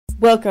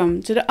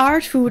Welcome to the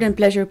Art, Food and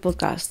Pleasure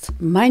podcast.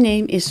 My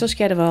name is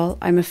Saskia de Wal.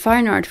 I'm a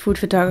fine art food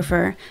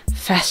photographer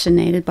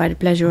fascinated by the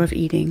pleasure of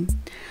eating.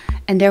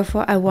 And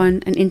therefore I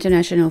won an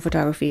International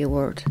Photography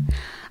Award.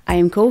 I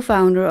am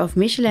co-founder of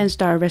Michelin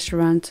star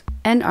restaurant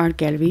and art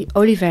gallery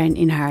Olivijn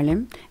in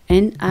Haarlem.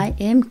 And I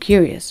am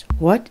curious,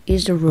 what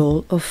is the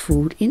role of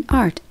food in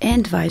art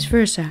and vice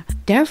versa?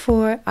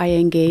 Therefore, I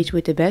engage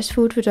with the best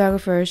food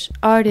photographers,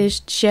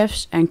 artists,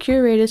 chefs and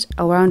curators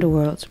around the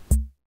world.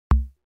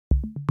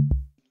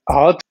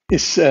 Art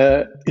is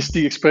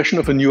the expression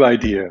of a new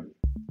idea.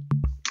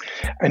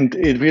 And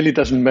it really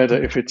doesn't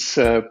matter if it's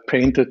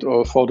painted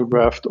or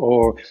photographed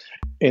or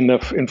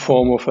in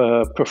form of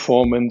a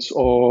performance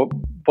or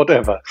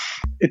whatever.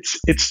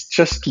 It's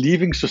just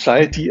leaving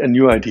society a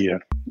new idea.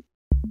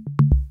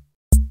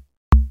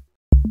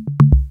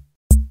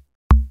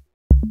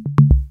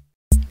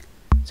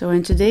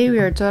 And today we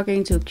are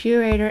talking to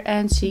curator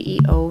and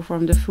CEO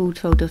from the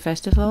FOODPHOTO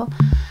Festival.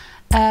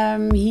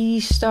 He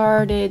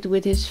started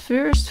with his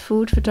first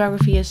food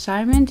photography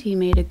assignment. He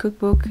made a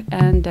cookbook,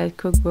 and that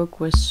cookbook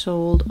was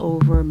sold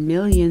over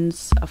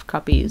millions of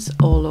copies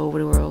all over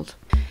the world.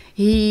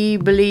 He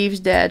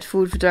believes that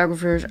food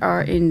photographers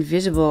are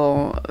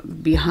invisible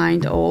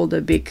behind all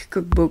the big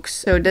cookbooks.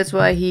 So that's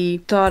why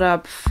he thought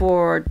up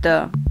for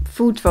the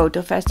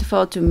FOODPHOTO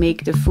Festival to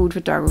make the food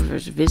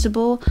photographers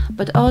visible,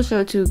 but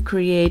also to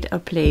create a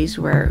place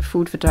where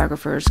food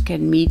photographers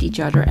can meet each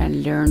other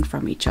and learn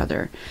from each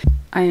other.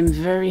 I am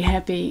very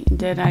happy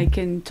that I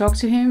can talk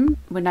to him.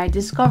 When I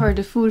discovered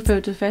the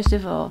FOODPHOTO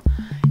Festival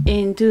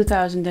in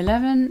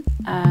 2011,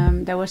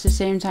 that was the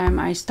same time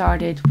I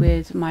started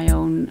with my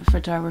own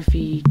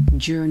photography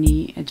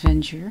journey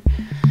adventure.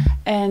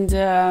 And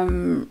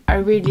I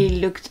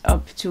really looked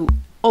up to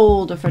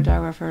all the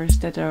photographers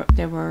that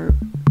were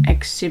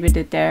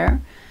exhibited there.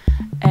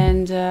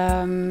 And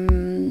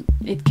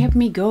it kept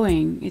me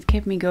going.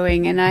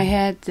 And I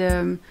had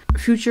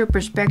future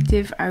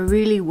perspective. I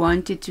really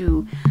wanted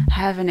to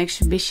have an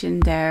exhibition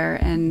there.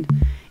 And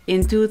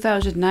in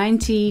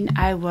 2019,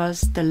 I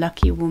was the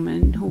lucky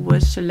woman who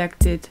was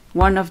selected,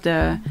 one of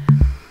the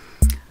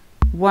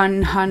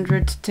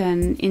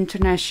 110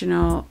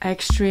 international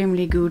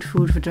extremely good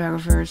food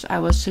photographers. I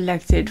was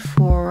selected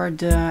for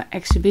the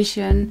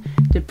exhibition,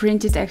 the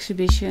printed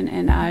exhibition,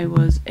 and I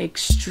was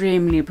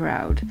extremely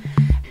proud.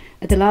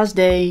 At the last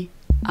day,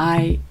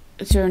 I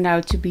turned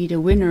out to be the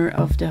winner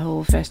of the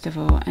whole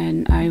festival,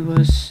 and I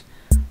was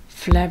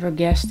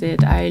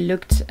flabbergasted. I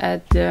looked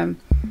at the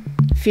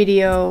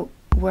video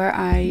where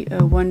I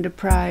won the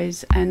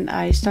prize, and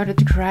I started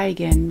to cry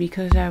again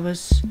because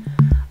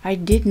I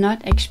did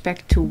not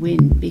expect to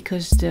win,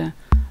 because the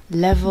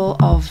level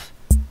of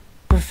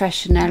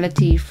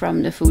professionality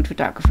from the food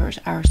photographers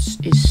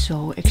is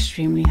so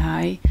extremely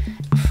high.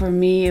 For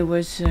me, it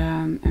was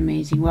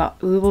amazing. Well,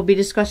 we will be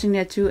discussing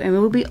that too, and we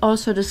will be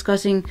also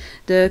discussing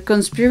the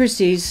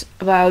conspiracies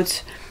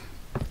about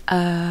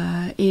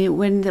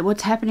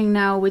what's happening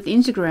now with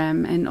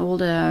Instagram and all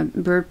the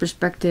bird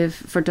perspective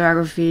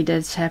photography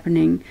that's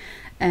happening.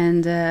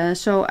 And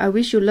so I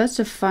wish you lots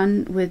of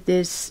fun with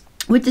this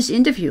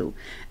interview.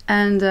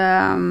 And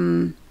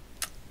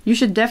you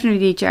should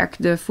definitely check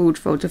the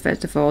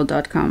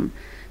foodphotofestival.com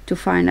to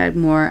find out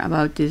more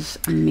about this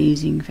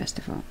amazing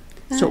festival.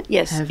 So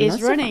yes,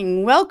 it's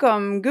running.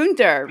 Welcome,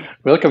 Gunter.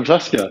 Welcome,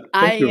 Saskia.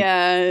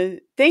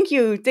 Thank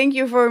you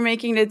for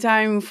making the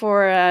time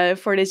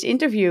for this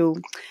interview.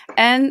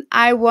 And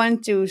I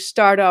want to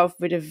start off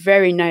with a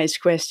very nice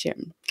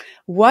question.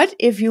 What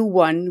if you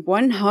won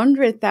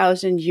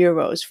 100,000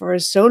 euros for a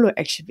solo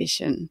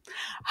exhibition?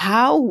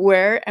 How,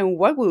 where, and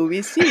what will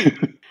we see?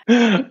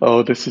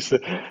 Oh, this is a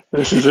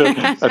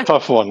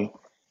tough one.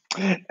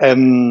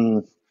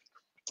 During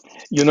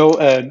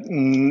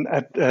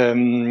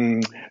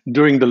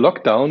the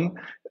lockdown,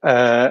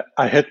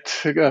 I had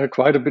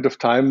quite a bit of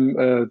time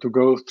to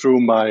go through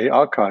my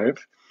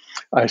archive.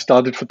 I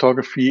started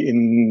photography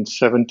in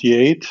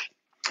 '78,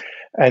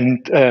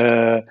 and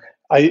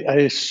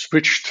I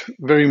switched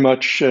very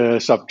much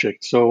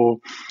subject. So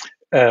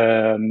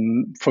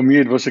for me,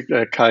 it was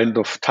a kind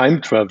of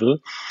time travel.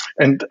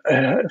 And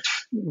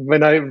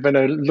when I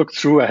looked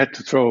through, I had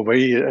to throw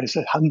away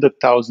hundred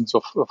thousands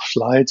of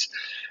slides.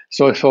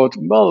 So I thought,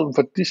 well,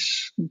 but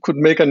this could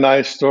make a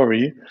nice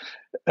story.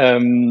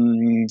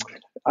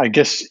 I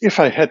guess if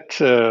I had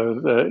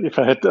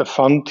a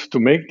fund to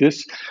make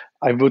this,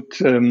 I would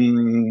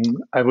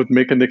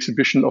make an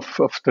exhibition of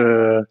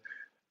the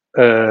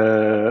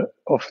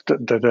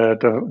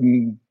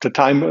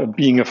time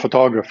being a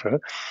photographer,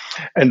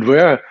 and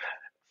where,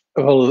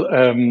 well,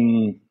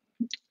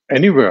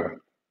 anywhere.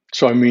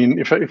 So I mean,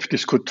 if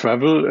this could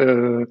travel,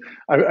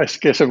 I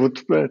guess I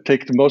would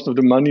take the most of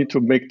the money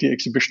to make the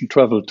exhibition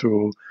travel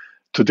to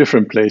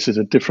different places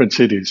and different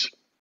cities.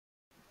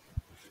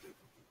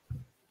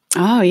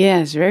 Oh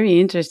yes, very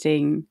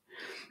interesting.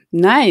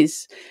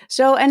 Nice.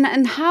 So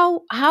and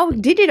how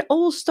did it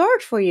all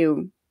start for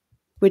you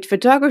with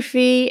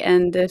photography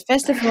and the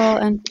festival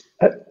and?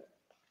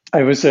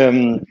 I was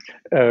I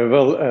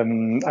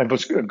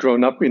was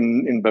grown up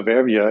in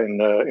Bavaria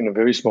in a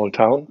very small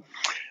town,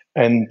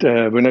 and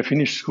when I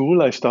finished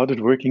school, I started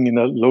working in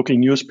a local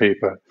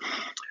newspaper,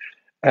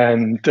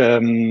 and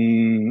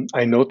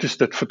I noticed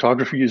that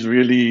photography is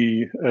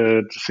really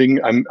the thing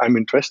I'm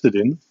interested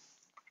in,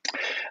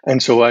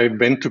 and so I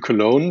went to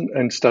Cologne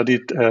and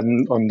studied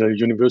on the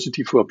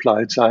University for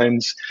Applied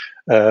Science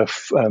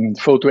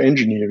photo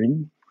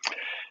engineering.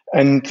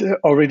 And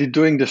already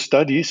during the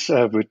studies,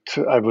 I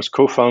was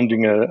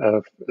co-founding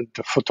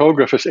the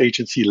photographers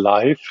agency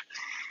Live,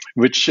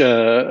 which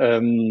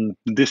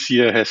this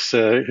year has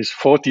his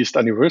 40th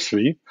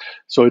anniversary.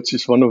 So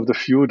it's one of the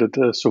few that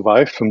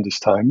survived from this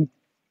time.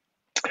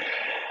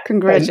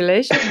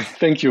 Congratulations! And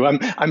thank you. I'm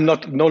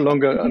no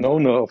longer an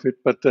owner of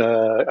it, but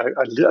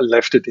I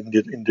left it in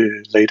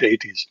the late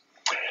 80s.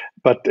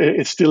 But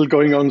it's still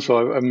going on,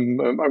 so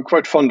I'm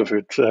quite fond of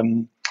it.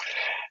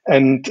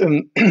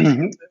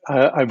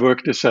 I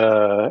worked as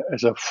a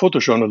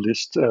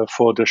photojournalist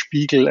for the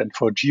Spiegel and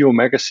for Geo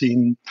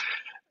magazine.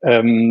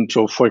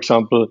 So, for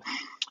example,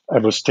 I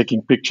was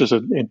taking pictures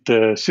in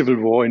the civil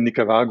war in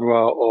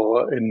Nicaragua,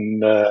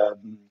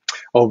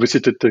 or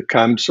visited the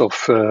camps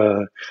of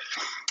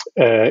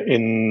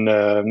in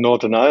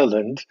Northern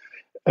Ireland.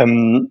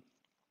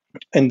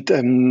 At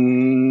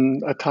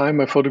a time,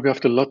 I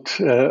photographed a lot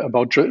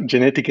about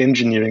genetic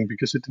engineering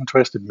because it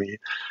interested me,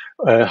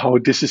 how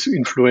this is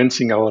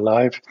influencing our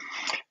life.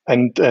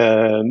 And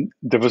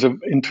there was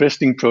an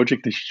interesting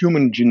project, the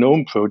Human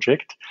Genome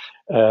Project.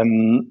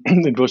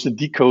 It was the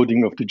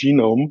decoding of the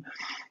genome.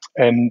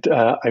 And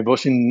I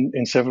was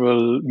in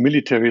several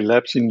military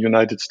labs in the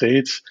United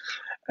States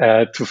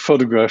to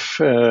photograph,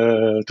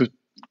 to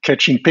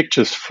catching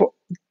pictures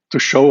to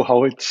show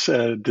how it's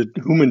the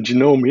human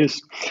genome is.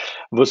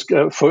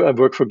 I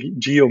worked for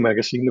Geo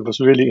magazine. It was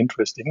really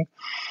interesting.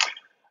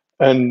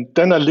 And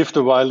then I lived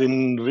a while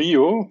in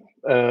Rio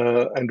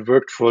and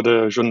worked for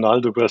the Jornal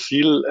do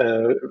Brasil,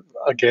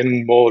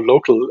 again more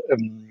local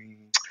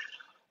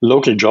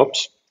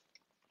jobs.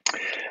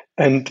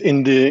 And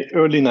in the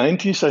early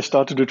 90s, I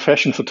started with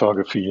fashion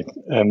photography.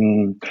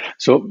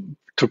 So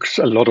took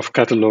a lot of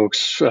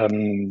catalogs,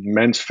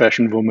 men's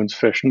fashion, women's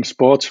fashion,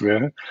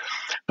 sportswear.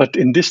 But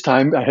in this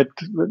time, I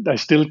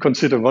still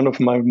consider one of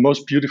my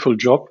most beautiful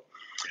job.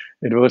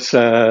 It was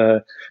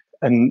a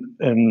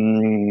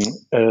German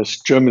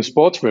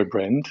sportswear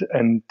brand,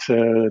 and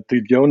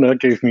the owner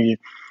gave me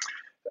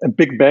a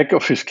big bag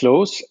of his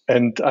clothes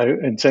and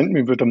sent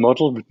me with a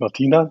model, with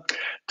Martina,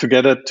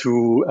 together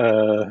to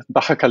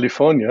Baja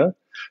California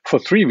for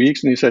 3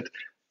 weeks. And he said,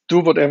 do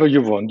whatever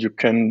you want.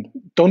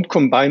 Don't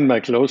combine my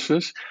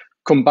clothes,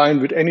 combine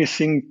with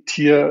anything,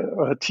 tear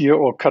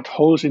or cut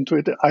holes into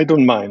it. I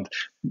don't mind.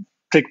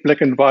 Take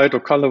black and white or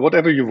color,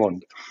 whatever you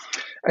want.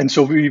 And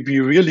so we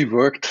really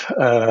worked,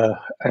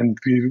 and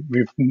we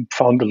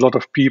found a lot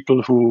of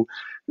people who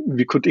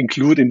we could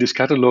include in this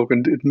catalog,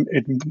 and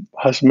it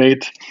has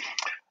made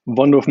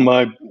one of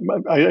my,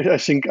 I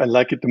think I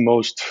like it the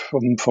most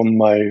from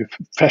my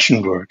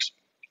fashion works.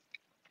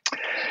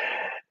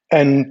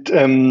 And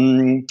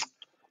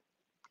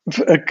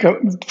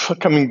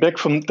coming back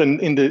from then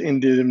in the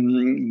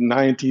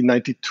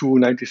 1992,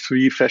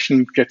 93,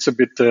 fashion gets a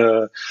bit,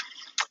 there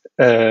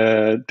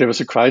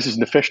was a crisis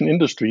in the fashion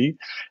industry.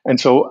 And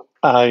so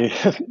I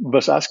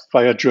was asked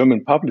by a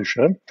German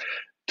publisher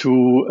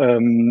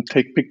to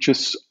take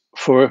pictures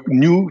for a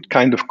new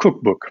kind of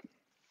cookbook.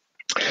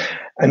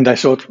 And I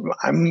thought,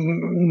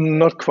 I'm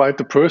not quite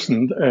the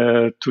person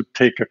to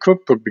take a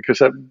cookbook,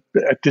 because at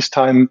this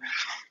time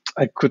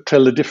I could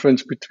tell the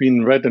difference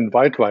between red and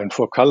white wine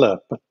for color,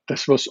 but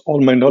this was all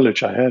my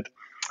knowledge I had.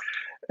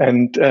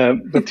 And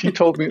but he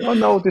told me, oh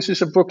no, this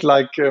is a book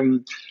like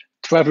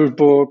travel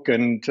book,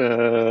 and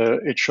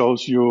it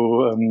shows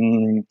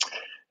you,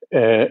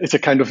 it's a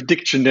kind of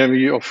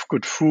dictionary of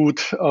good food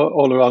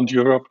all around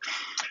Europe,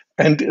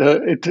 and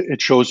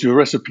it shows you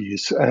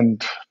recipes.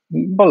 And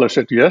well, I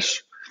said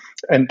yes.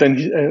 And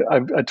then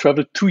I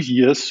traveled 2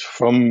 years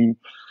from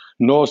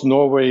North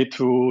Norway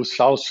to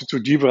south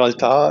to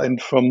Gibraltar,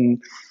 and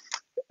from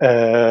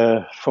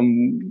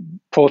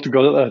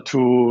Portugal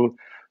to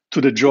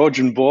the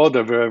Georgian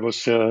border, where I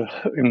was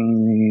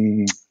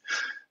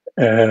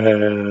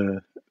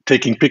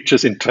taking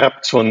pictures in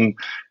Trabzon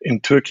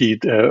in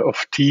Turkey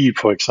of tea,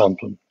 for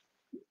example.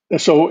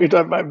 So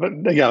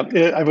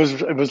I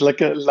was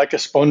like a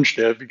sponge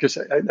there, because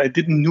I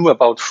didn't know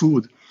about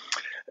food,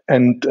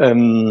 and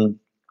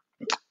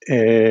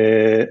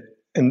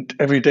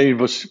every day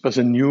was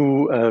a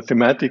new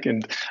thematic,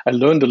 and I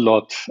learned a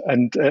lot,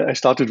 and I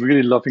started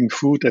really loving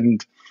food,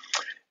 and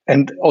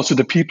also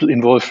the people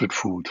involved with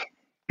food,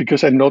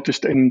 because I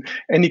noticed in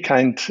any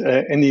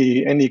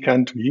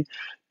country,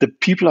 the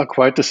people are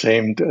quite the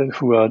same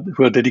who are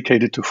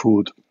dedicated to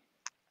food.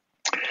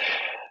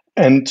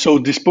 And so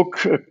this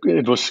book,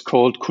 it was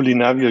called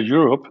Culinary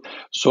Europe,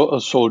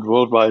 sold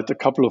worldwide a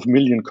couple of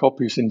million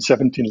copies in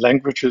 17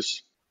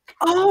 languages.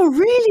 Oh,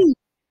 really?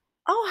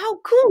 Oh, how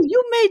cool!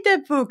 You made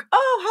that book.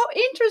 Oh, how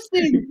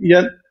interesting!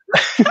 Yeah.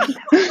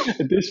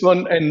 This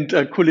one and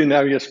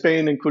Culinaria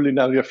Spain and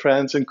Culinaria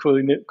France and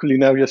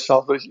Culinaria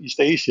Southeast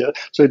Asia.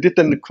 So I did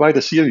then quite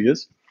a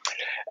series.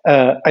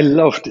 I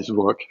loved this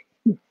work.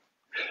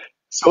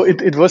 So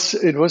it was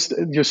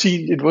you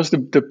see it was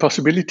the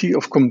possibility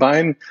of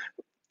combine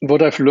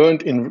what I've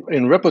learned in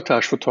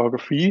reportage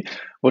photography,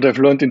 what I've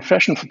learned in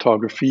fashion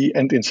photography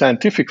and in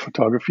scientific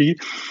photography,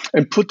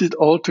 and put it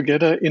all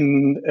together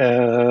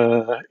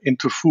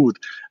into food.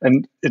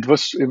 And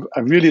I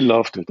really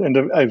loved it,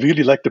 and I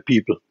really liked the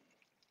people.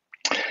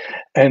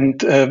 And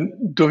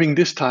during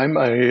this time,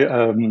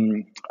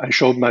 I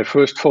showed my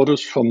first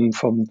photos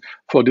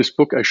for this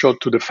book. I showed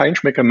to the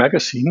FEINSCHMECKER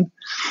magazine.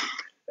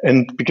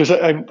 And because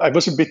I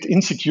was a bit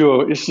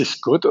insecure, is this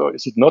good or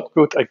is it not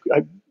good?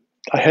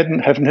 I haven't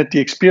had the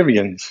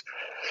experience.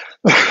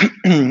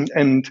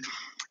 And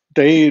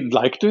they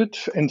liked it.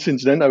 And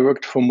since then, I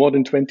worked for more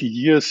than 20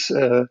 years.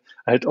 I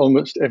had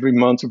almost every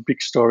month a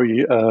big story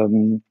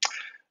in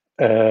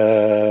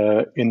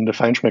the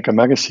FEINSCHMECKER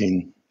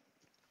magazine.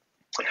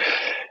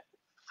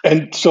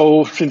 And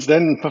so since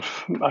then,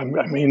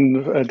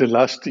 the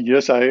last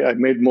years, I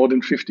made more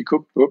than 50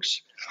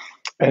 cookbooks.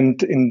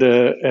 And in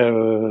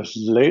the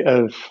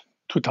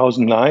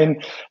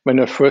 2009, when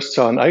I first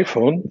saw an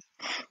iPhone,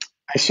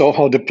 I saw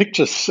how the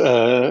pictures,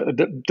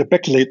 the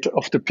backlit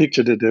of the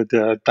picture,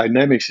 the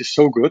dynamics is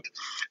so good.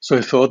 So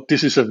I thought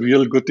this is a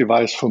real good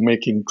device for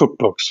making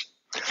cookbooks.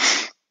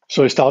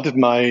 So I started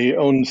my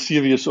own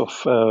series of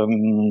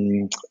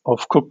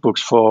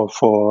cookbooks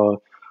for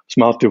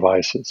smart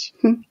devices.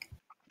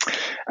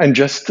 And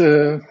just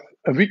a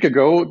week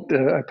ago,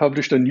 I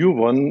published a new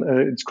one.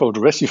 It's called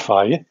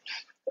Recify,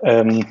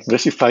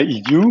 Recify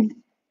EU.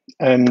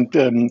 And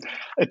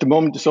at the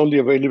moment, it's only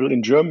available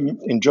in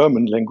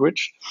German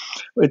language.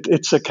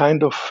 It's a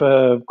kind of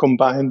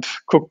combined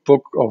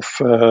cookbook of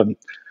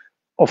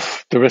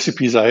the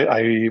recipes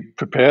I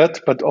prepared,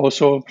 but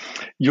also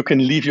you can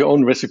leave your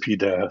own recipe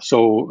there.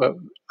 So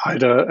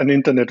either an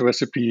internet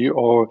recipe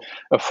or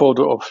a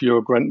photo of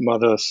your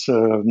grandmother's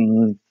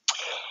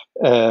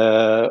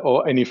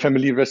or any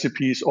family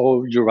recipes,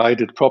 or you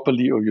write it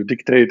properly, or you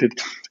dictate it.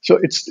 So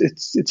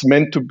it's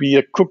meant to be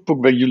a cookbook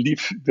where you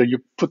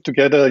put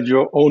together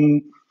your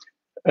own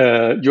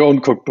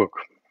cookbook.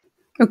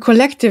 A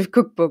collective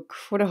cookbook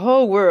for the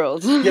whole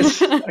world.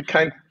 Yes,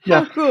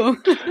 yeah. Oh,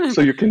 cool.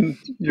 So you can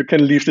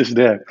leave this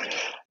there.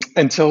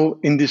 And so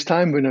in this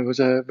time when I was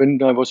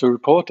a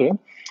reporter,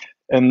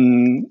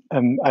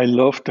 I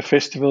loved the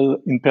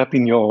festival in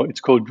Perpignan. It's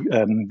called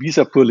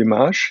Visa pour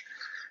l'image.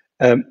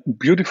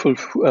 Beautiful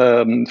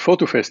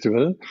photo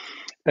festival,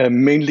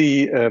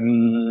 mainly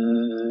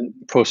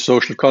for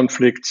social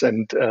conflicts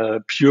and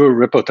pure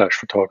reportage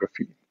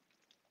photography.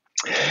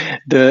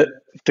 The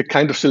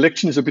kind of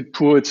selection is a bit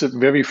poor. It's a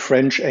very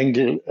French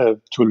angle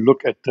to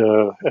look at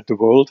the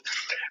world,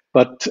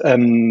 but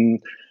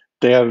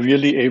they are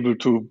really able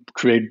to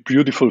create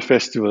beautiful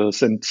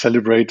festivals and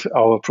celebrate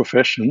our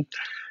profession.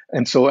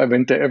 And so I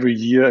went there every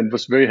year and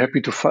was very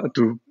happy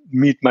to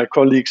meet my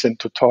colleagues and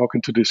to talk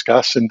and to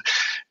discuss. And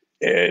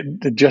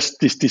just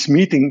this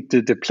meeting,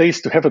 the place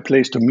to have a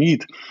place to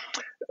meet,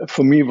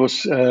 for me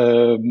was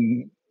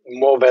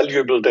more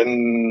valuable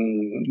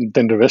than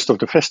the rest of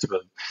the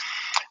festival.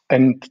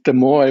 And the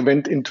more I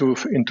went into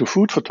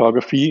food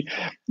photography,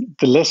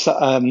 the less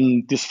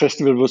this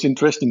festival was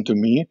interesting to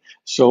me.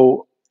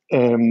 So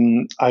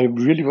I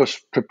really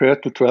was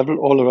prepared to travel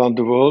all around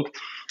the world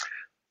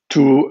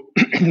to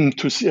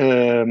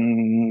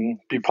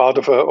be part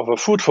of a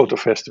food photo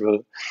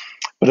festival.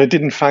 But I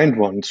didn't find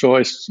one. So I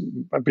was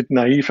a bit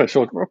naive. I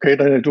thought, okay,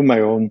 then I do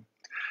my own.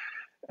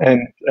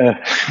 And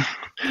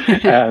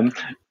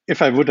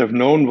if I would have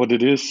known what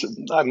it is,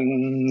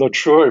 I'm not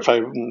sure if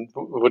I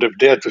would have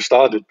dared to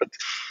start it. But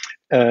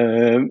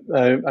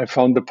I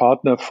found a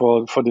partner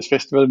for this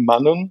festival,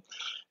 Manon.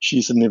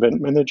 She's an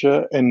event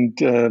manager. And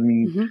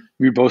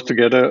we both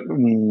together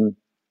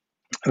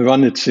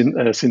run it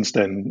since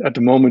then. At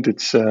the moment,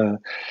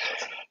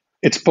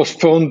 it's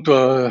postponed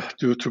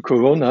due to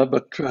Corona,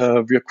 but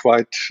we are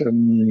quite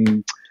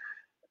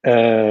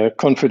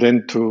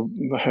confident to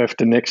have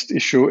the next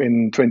issue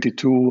in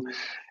 22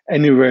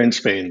 anywhere in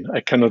Spain.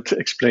 I cannot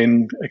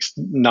explain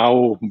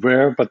now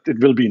where, but it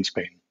will be in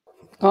Spain.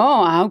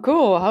 Oh, how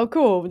cool! How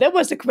cool! That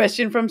was a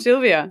question from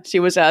Sylvia. She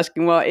was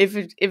asking, well, if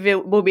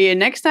it will be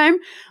next time,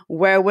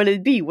 where will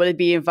it be? Will it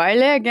be in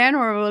Valle again,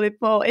 or will it?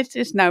 Well,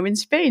 it's now in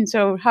Spain.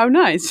 So how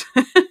nice!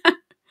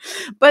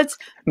 But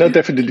no,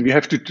 definitely we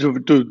have to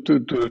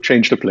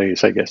change the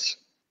place, I guess.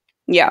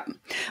 Yeah,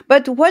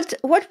 but what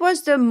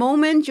was the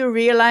moment you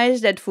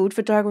realized that food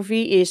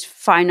photography is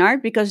fine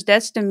art? Because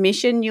that's the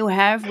mission you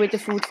have with the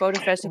Food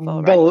Photo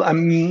Festival, right? Well,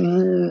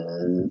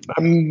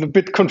 I'm a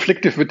bit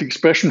conflicted with the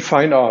expression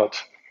fine art.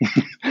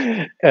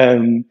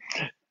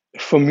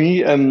 For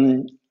me,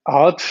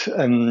 art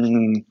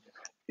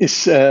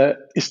is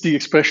the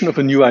expression of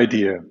a new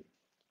idea.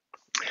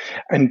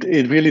 And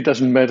it really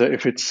doesn't matter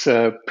if it's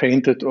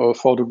painted or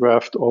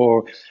photographed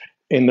or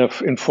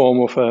in form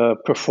of a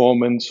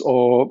performance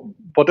or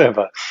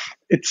whatever.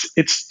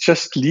 it's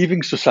just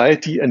leaving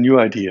society a new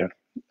idea.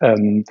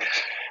 And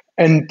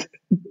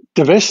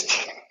the rest,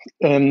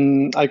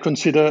 I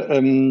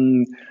consider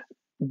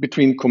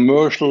between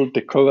commercial,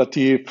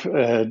 decorative,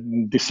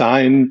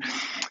 design,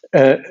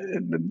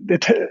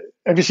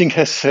 everything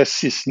has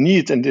its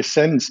needs and its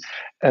sense.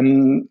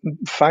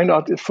 Fine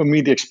art, for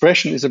me, the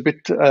expression is a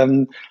bit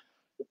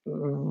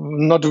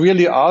not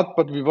really art,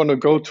 but we want to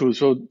go to.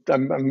 So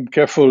I'm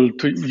careful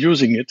to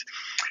using it.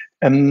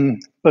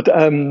 But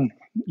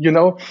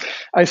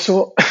I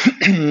saw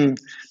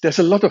there's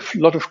a lot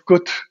of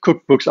good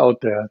cookbooks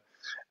out there,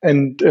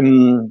 and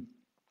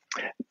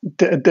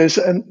there's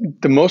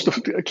the most of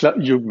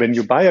you when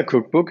you buy a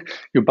cookbook,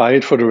 you buy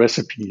it for the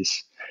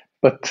recipes,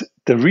 but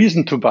the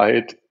reason to buy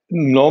it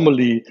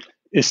normally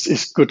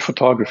is good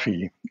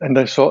photography. And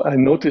I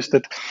noticed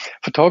that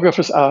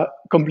photographers are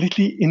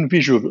completely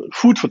invisible.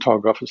 Food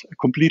photographers are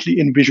completely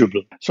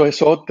invisible. So I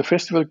thought the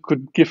festival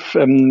could give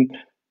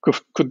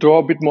could draw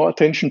a bit more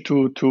attention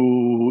to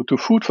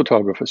food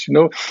photographers.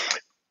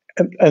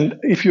 And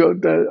if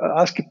you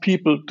ask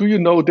people, do you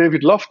know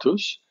David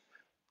Loftus?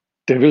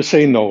 They will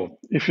say no.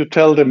 If you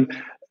tell them,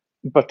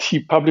 but he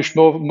published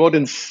more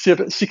than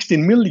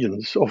 16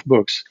 millions of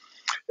books.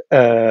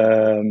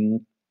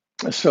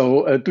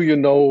 So do you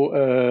know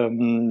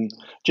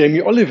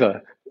Jamie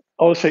Oliver?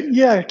 I'll say,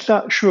 yeah,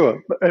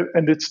 sure.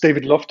 And it's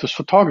David Loftus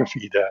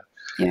photography there.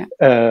 Yeah.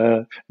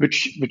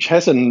 Which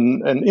has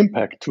an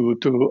impact on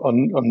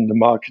the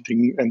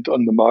marketing and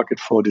on the market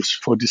for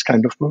this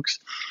kind of books.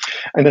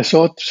 And I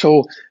thought,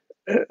 so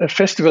a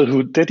festival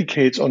who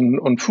dedicates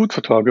on food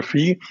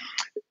photography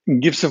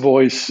gives a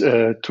voice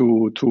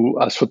to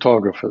us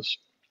photographers.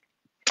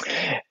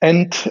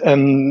 And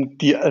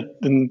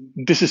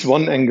this is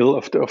one angle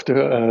of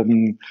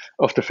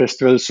the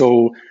festival.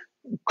 So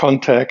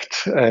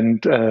contact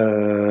and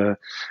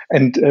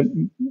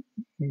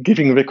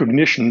giving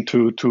recognition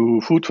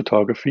to food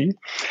photography,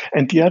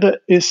 and the other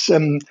is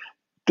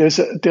there's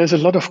a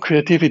lot of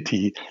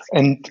creativity.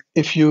 And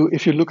if you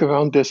look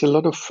around, there's a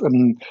lot of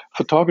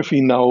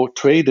photography now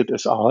traded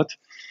as art,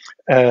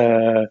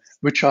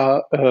 which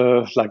are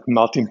like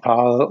Martin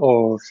Parr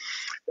or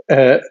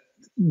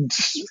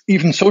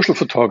even social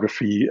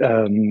photography,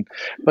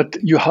 but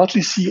you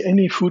hardly see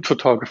any food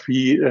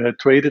photography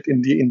traded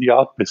in the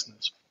art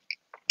business.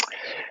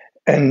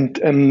 And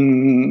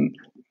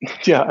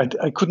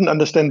I couldn't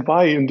understand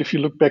why. And if you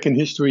look back in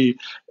history,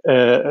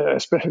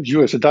 especially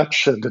you as the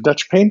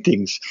Dutch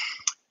paintings,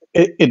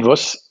 it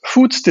was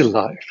food still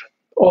life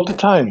all the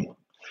time.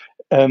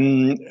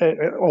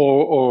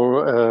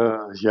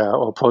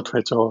 Or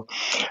portraits,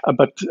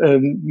 but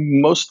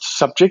most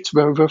subjects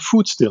were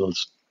food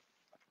stills.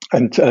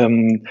 And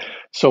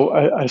so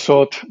I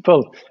thought,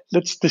 well,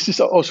 this is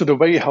also the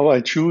way how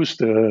I choose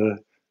the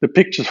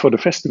pictures for the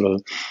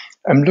festival.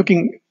 I'm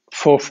looking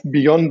for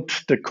beyond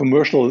the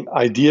commercial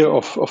idea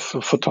of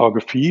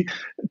photography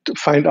to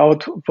find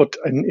out what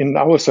in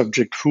our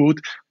subject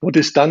food, what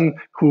is done,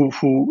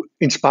 who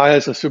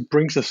inspires us, who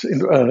brings us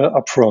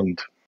up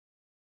front.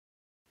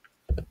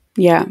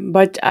 Yeah,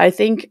 but I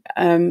think,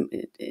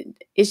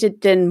 is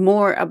it then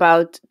more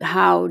about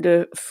how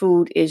the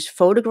food is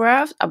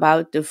photographed,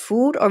 about the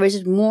food, or is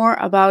it more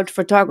about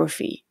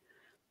photography?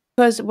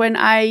 Because when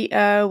I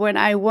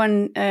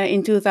won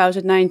in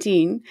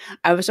 2019,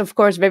 I was of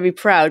course very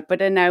proud. But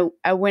then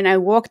when I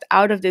walked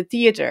out of the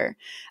theater,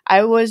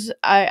 I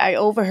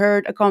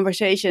overheard a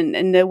conversation,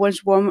 and there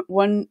was one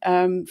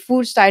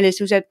food stylist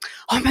who said,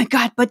 "Oh my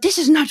God, but this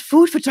is not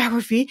food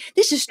photography.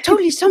 This is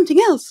totally something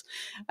else."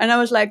 And I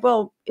was like,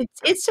 "Well,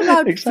 it's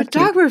about Exactly.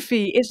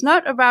 photography. It's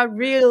not about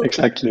real."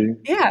 Exactly.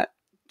 Yeah.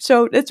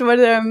 So that's what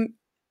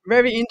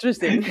very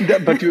interesting.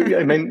 But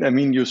I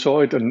mean, you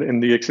saw it in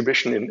the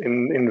exhibition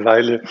in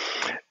Weile.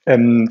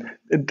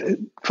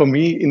 For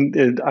me,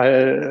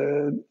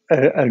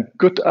 a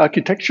good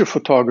architecture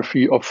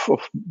photography of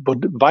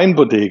wine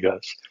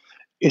bodegas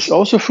is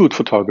also food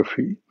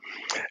photography,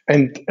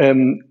 and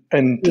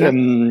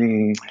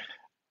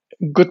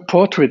good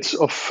portraits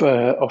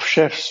of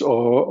chefs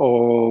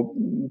or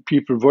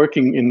people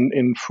working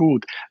in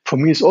food, for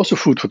me, is also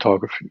food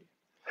photography.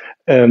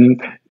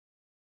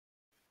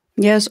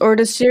 Yes, or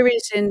the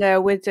series in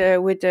the with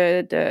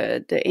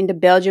the in the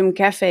Belgium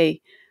cafe.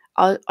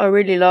 I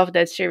really love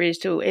that series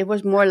too. It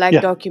was more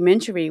like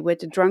documentary with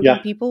the drunken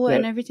people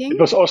and everything. It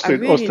was I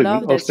really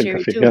love that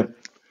series Cafe, too.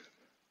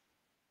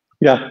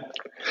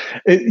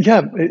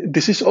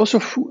 This is also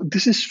food.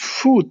 This is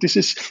food. This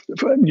is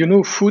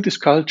food is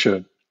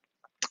culture,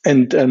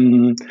 and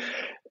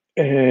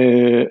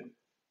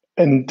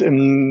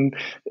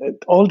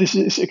all this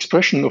is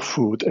expression of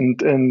food,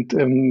 and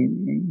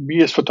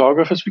we as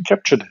photographers, we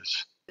capture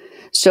this.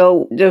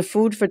 So the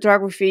food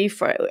photography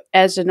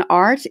as an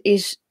art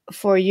is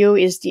for you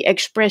is the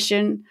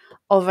expression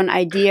of an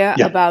idea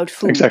about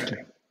food. Exactly,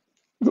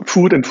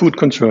 food and food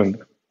concern.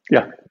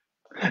 Yeah,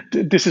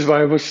 this is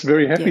why I was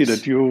very happy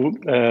that you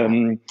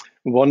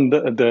won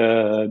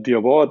the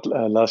award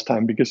last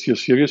time, because your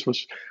series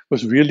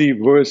was really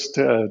worth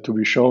to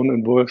be shown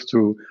and worth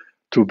to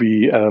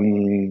be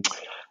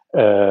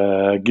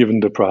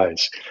given the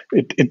prize.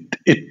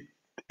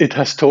 It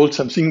has told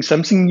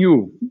something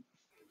new.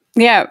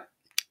 Yeah.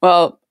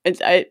 Well,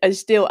 I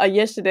still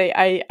yesterday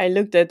I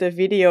looked at the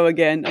video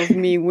again of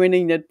me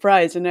winning that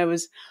prize, and I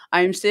was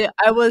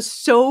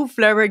so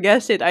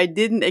flabbergasted. I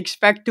didn't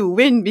expect to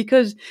win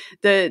because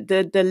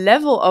the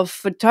level of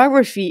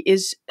photography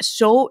is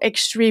so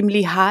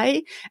extremely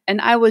high,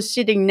 and I was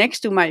sitting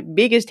next to my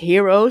biggest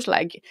heroes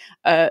like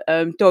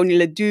Tony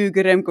Leduc,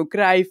 Remco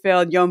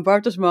Krijveld, Jan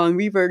Bartelsman.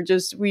 We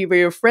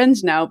were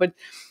friends now, but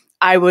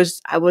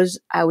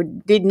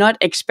did not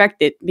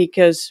expect it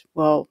because,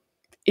 well,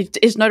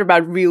 it's not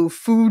about real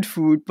food,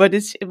 but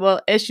it's,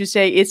 well, as you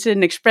say, it's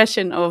an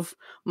expression of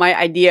my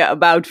idea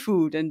about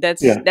food, and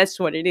Yeah. that's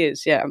what it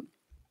is. Yeah.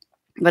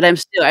 But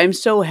I'm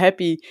so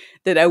happy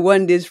that I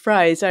won this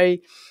prize. Yeah,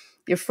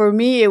 for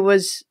me it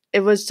was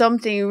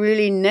something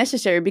really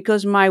necessary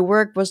because my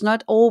work was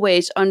not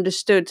always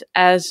understood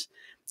as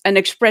an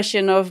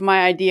expression of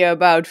my idea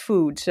about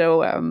food.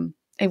 So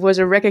it was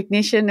a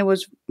recognition. It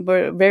was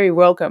very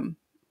welcome.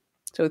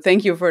 So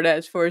thank you for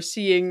that, for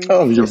seeing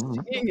Oh, for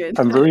seeing it.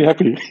 I'm very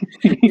happy.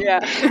 Yeah.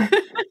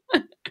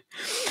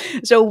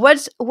 So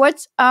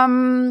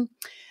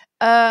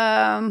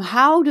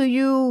how do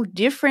you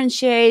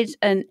differentiate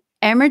an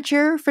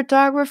amateur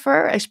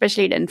photographer,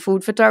 especially then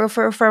food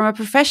photographer, from a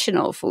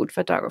professional food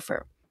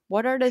photographer?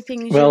 What are the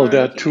things you Well, are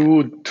there are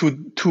looking at?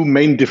 two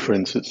main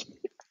differences.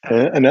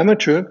 An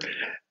amateur,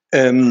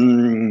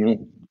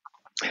 um,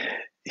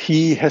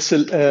 he has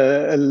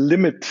a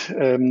limited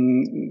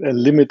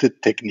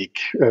technique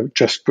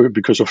just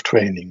because of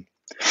training.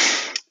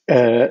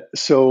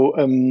 So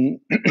you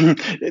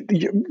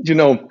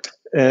know,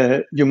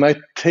 you might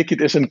take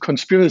it as a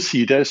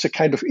conspiracy. There's a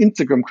kind of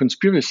Instagram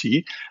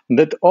conspiracy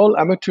that all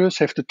amateurs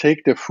have to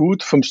take their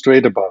food from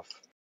straight above.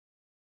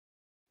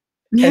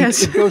 And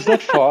Yes. it goes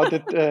that far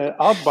that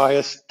art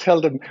buyers tell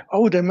them,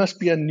 "Oh, there must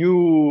be a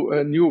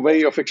new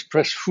way of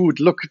express food.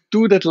 Look,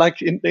 do that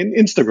like in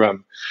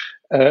Instagram,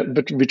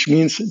 but which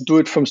means do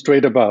it from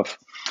straight above."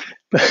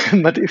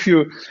 But if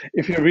you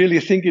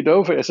really think it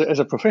over as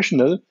a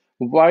professional,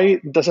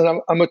 why does an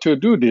amateur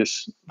do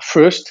this?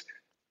 First,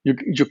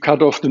 you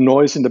cut off the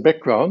noise in the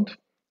background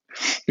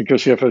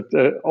because you have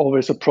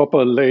always a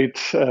proper laid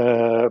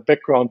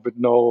background with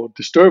no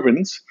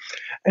disturbance,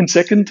 and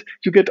second,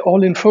 you get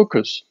all in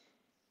focus.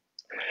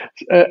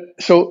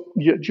 So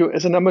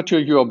as an amateur,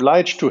 you're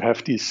obliged to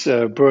have this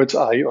bird's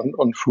eye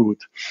on food.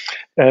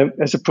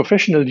 As a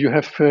professional, you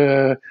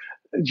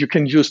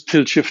can use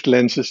tilt shift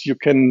lenses. You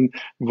can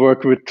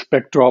work with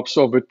backdrops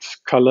or with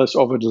colors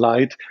or with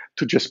light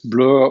to just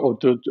blur or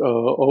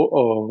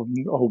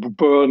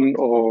burn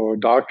or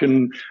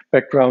darken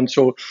background.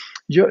 So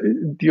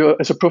you're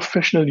as a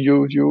professional,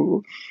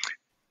 you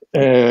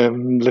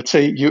let's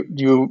say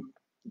you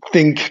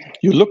think,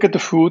 you look at the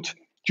food,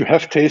 you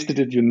have tasted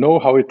it, you know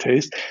how it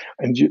tastes,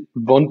 and you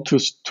want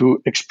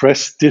to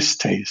express this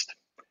taste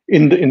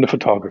in the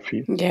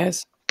photography,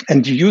 Yes.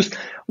 and you use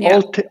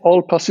Yeah.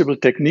 all possible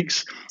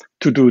techniques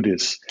to do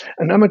this.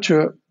 An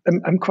amateur,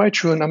 I'm quite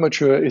sure an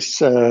amateur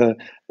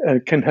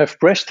can have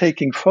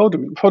breathtaking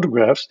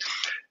photographs,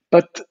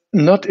 but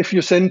not if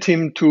you send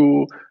him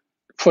to,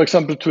 for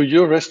example, to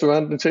your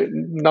restaurant and say,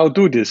 now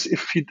do this.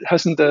 If he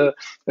hasn't a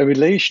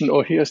relation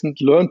or he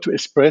hasn't learned to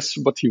express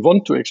what he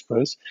wants to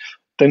express,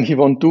 then he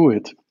won't do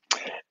it.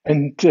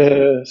 And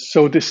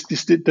so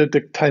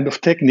the kind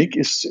of technique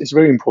is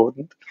very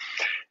important.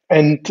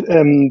 And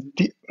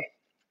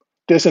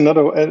there's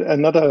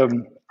another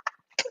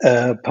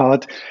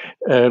part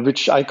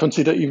which I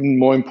consider even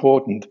more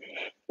important.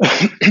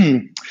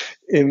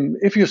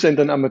 If you send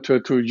an amateur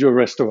to your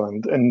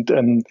restaurant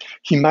and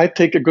he might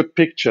take a good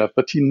picture,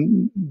 but he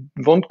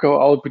won't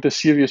go out with a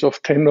series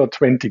of 10 or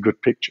 20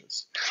 good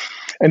pictures.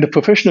 And the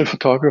professional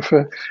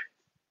photographer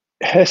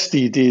has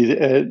the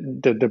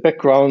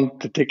background,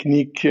 the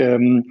technique,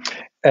 and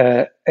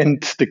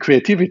the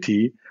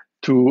creativity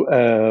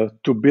to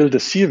build a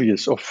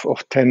series of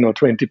 10 or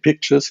 20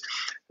 pictures,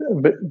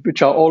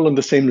 which are all on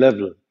the same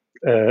level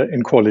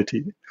in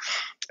quality.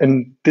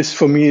 And this,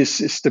 for me,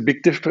 is the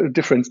big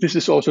difference. This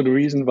is also the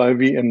reason why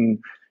we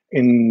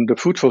in the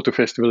Food Photo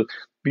Festival,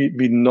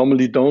 we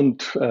normally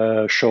don't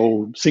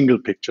show single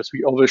pictures.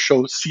 We always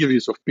show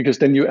series of, because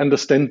then you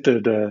understand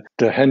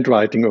the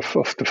handwriting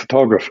of the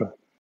photographer.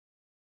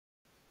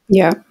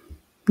 Yeah.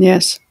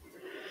 Yes.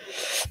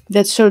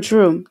 That's so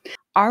true.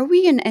 Are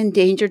we an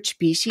endangered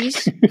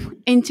species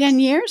in 10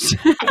 years?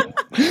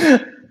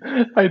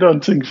 I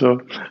don't think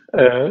so.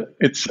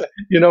 It's,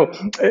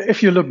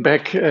 if you look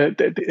back,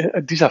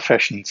 these are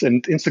fashions,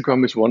 and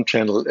Instagram is one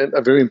channel,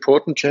 a very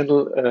important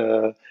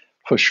channel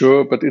for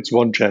sure, but it's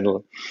one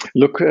channel.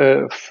 Look,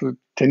 10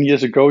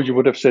 years ago, you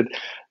would have said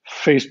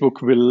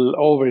Facebook will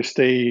always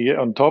stay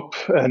on top,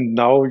 and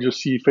now you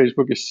see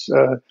Facebook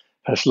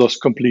has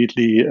lost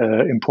completely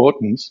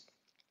importance.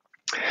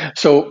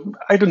 So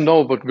I don't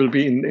know what will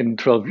be in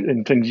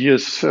 10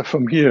 years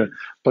from here,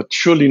 but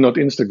surely not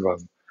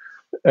Instagram.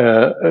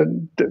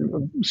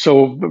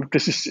 So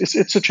this is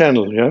it's a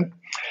channel, yeah.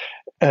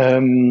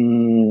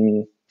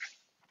 Um,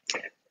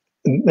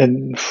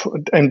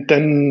 and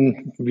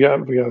then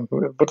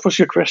what was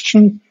your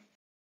question?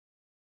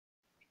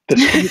 The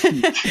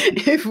species.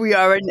 If we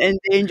are an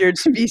endangered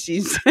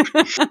species.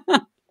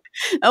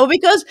 Oh,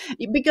 because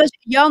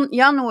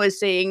Jan was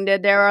saying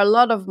that there are a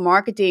lot of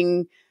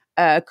marketing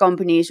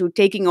companies who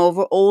taking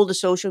over all the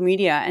social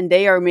media and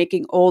they are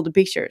making all the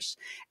pictures.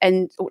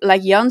 And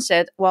like Jan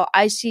said, well,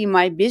 I see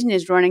my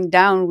business running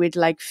down with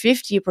like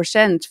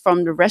 50%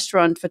 from the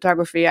restaurant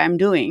photography I'm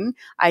doing.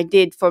 I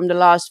did from the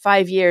last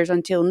 5 years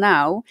until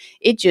now.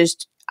 It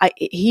just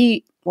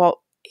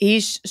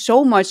he's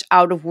so much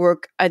out of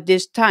work at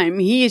this time.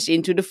 He is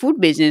into the food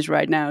business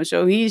right now.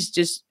 So he's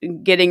just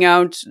getting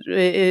out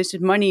his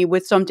money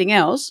with something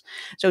else.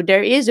 So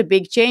there is a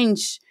big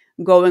change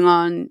going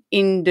on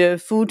in the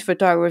food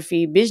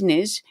photography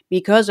business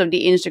because of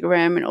the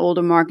Instagram and all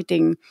the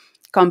marketing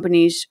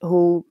companies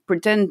who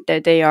pretend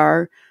that they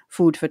are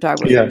food Yeah.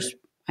 photographers.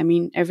 I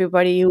mean,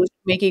 everybody who's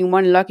making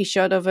one lucky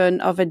shot of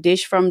a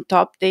dish from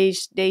top, they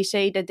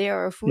say that they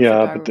are a food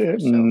Yeah, but photographer.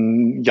 So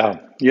yeah,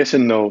 yes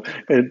and no.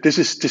 This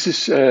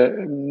is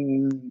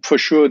for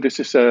sure. This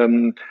is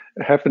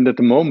happened at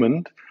the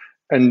moment,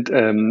 and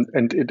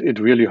it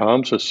really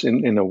harms us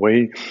in a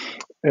way.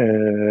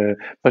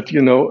 But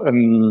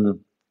on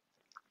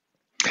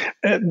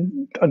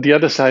the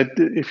other side,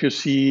 if you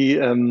see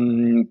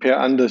Per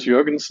Anders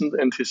Jørgensen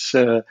and his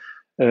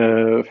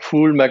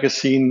Fool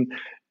magazine,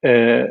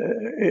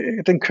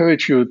 it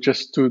encourages you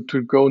just to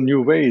go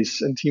new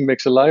ways, and he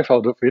makes a life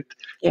out of it.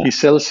 yeah. He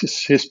sells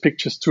his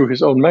pictures through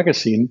his own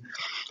magazine.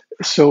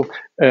 So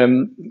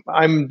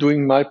I'm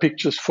doing my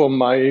pictures for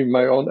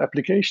my own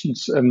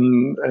applications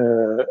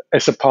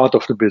as a part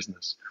of the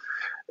business.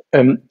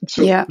 We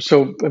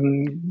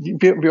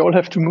all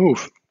have to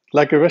move.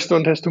 Like a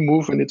restaurant has to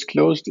move when it's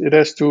closed, it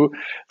has to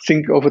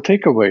think of a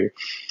takeaway.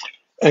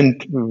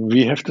 And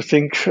we have to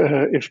think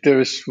if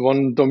there is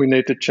one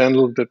dominated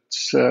channel that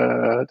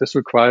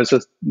requires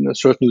a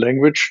certain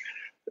language,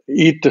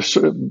 use the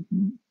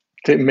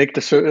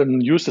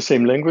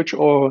same language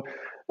or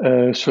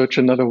search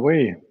another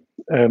way.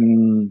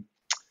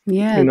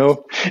 Yeah.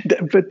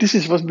 But this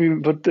is what I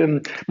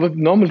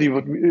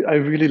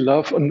really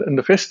love on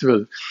the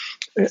festival.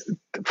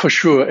 For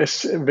sure,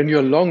 as when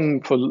you're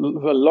for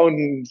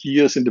long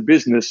years in the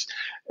business,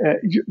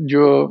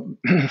 you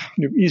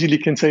easily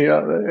can say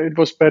it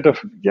was better.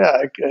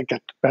 Yeah, I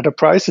got better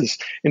prices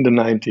in the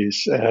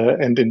 90s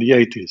and in the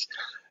 80s,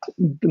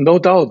 no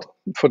doubt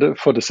for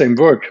the same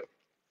work.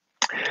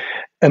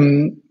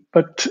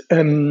 But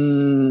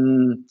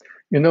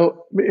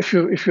if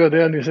you're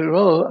there and you say,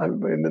 "Well,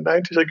 in the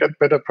 90s I got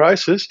better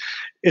prices,"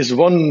 is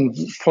one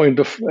point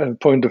of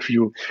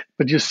view.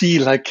 But you see,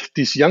 like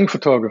these young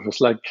photographers,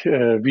 like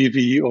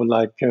Vivi or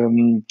like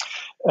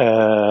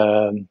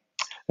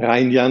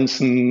Rein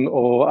Janssen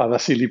or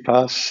Vasily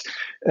Paz,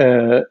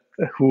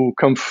 who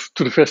come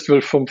to the festival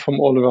from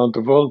all around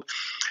the world.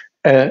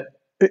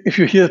 If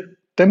you hear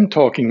them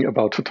talking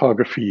about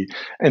photography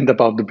and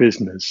about the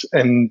business,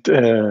 and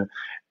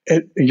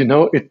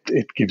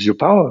it gives you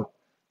power.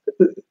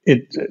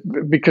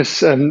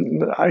 Because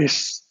I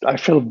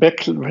felt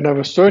back when I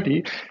was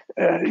 30.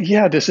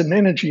 There's an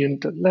energy,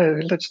 and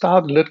let's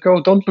start, let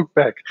go, don't look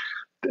back.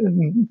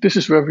 This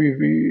is where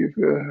we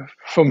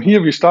from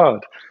here we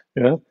start.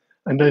 Yeah,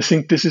 and I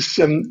think this is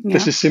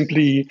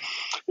simply,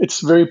 it's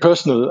very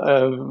personal,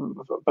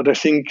 but I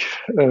think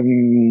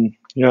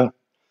you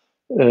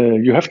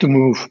have to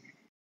move.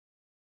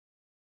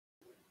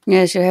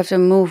 Yes, you have to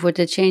move with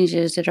the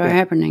changes that are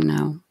happening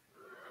now.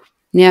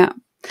 Yeah.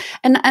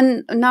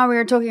 And now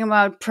we're talking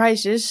about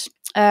prices.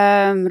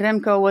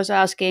 Remco was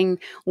asking,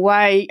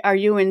 why are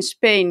you in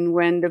Spain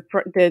when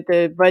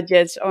the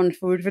budgets on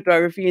food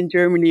photography in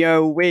Germany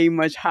are way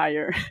much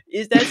higher?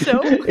 Is that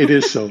so? It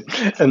is so.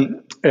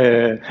 And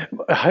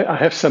I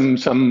have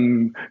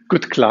some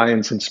good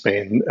clients in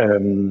Spain.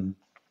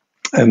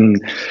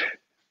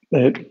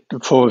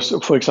 For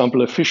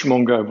example, a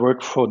fishmonger, I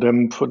worked for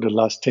them for the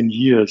last 10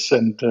 years,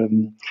 and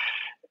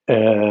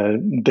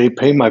they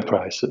pay my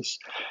prices.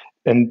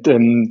 And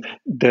the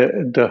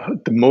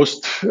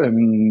most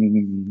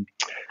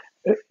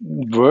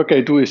work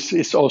I do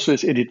is also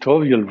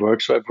editorial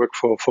work. So I work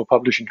for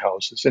publishing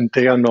houses, and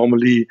they are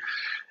normally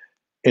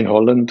in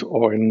Holland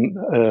or in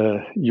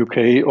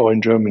UK or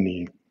in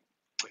Germany.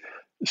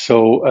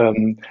 So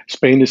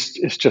Spain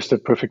is just a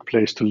perfect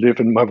place to live,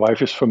 and my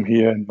wife is from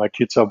here, and my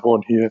kids are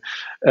born here.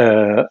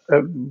 And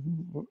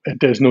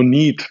there's no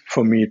need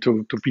for me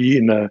to be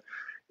in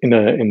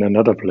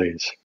another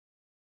place.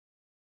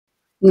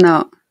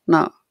 No,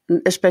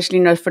 especially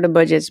not for the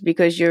budgets,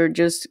 because you're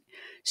just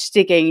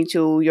sticking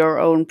to your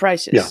own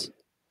prices. Yeah.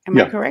 Am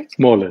I correct?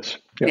 More or less.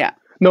 Yeah.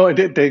 No,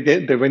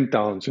 they went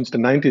down since the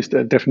 90s.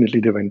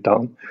 Definitely they went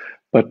down,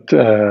 but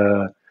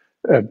I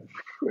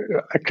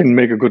can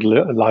make a good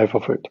life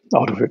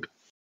out of it.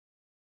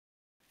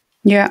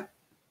 Yeah.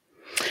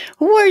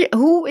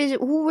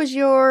 Who was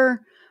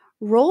your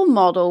role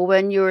model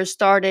when you were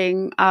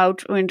starting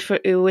out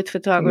with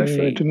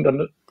photography? I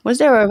didn't Was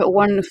there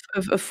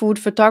a food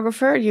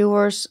photographer you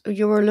were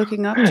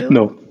looking up to?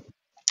 No.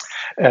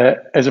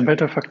 As a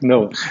matter of fact,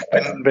 no.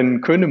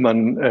 When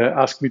Könemann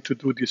asked me to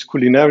do this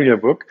culinary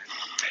book,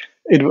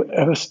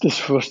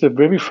 this was the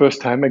very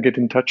first time I get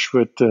in touch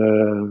with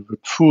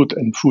food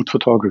and food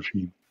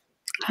photography.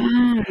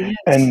 Yes.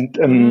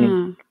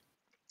 And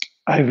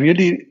I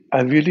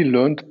really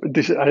learned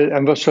this. I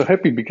was so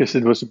happy because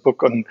it was a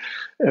book on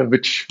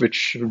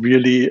which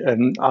really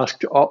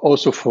asked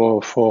also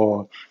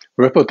for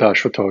reportage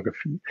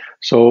photography.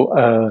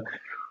 So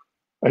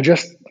I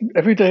just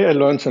every day I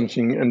learned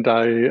something, and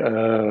I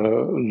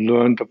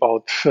learned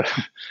about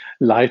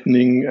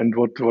lighting and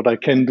what I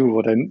can do,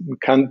 what I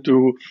can't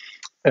do.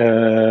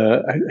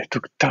 I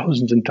took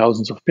thousands and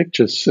thousands of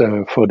pictures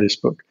for this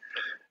book,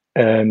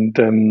 and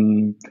I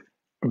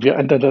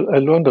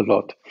learned a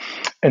lot.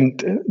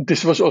 And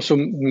this was also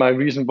my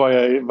reason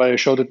why I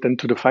showed it then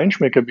to the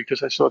FEINSCHMECKER,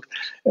 because I thought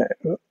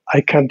I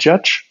can't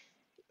judge.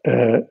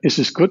 Is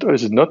this good or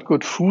is it not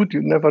good food?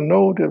 You never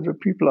know. The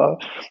people are,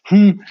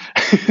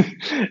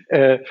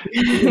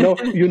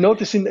 you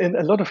notice in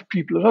a lot of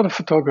people, a lot of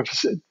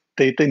photographers,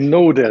 they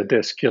know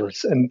their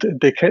skills and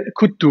they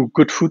could do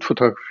good food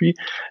photography.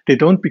 They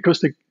don't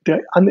because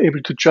they're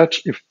unable to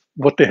judge if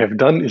what they have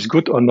done is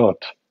good or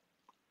not.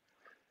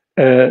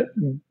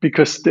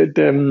 Because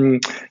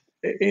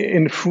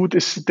in food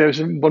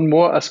there's one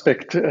more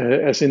aspect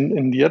as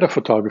in the other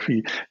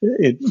photography.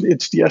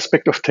 It's the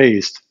aspect of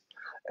taste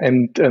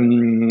and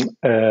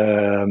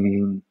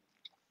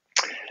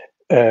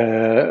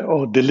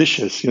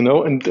delicious,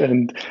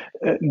 and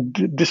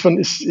this one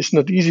is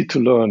not easy to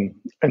learn.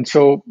 And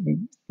so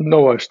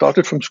no, I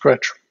started from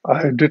scratch.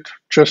 I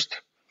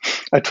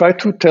tried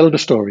to tell the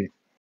story.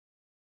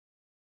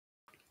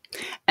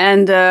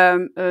 And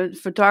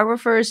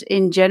photographers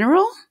in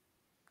general,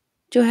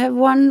 do you have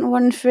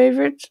one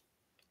favorite?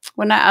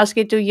 When I asked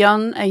it to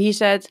Jan, he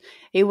said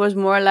he was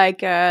more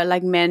like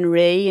Man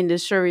Ray in the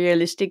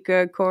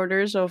surrealistic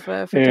corners of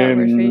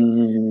photography.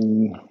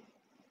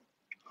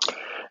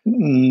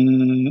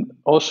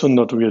 Also,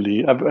 not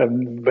really.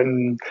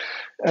 When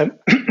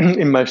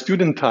in my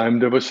student time,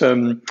 there was I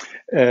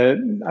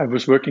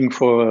was working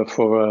for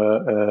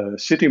a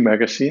city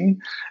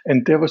magazine,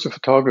 and there was a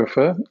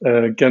photographer,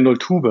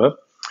 Gernot Huber,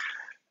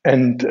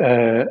 and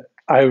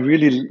I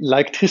really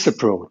liked his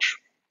approach.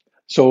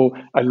 So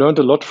I learned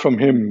a lot from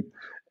him.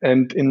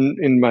 And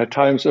in my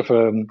times of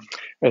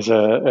as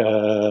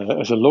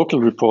a local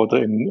reporter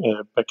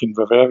back in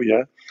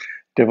Bavaria,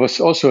 there was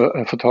also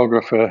a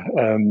photographer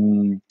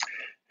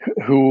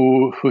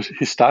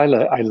his style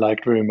I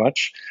liked very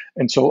much,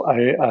 and so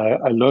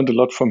I learned a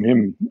lot from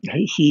him.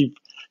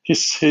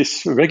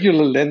 His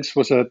regular lens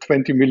was a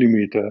 20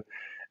 millimeter,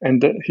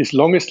 and his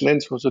longest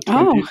lens was a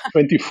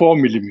 24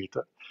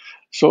 millimeter.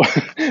 So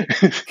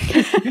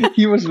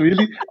he was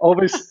really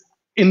always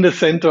in the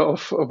center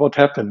of what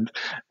happened.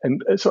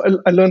 And so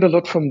I learned a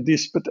lot from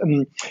this. But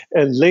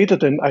later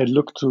then I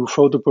looked to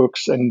photo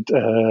books and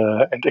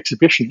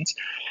exhibitions.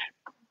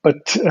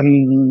 But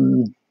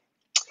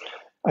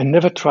I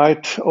never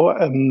tried, or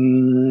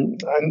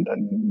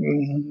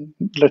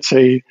let's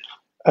say,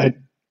 I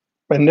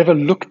never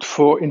looked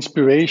for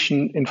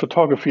inspiration in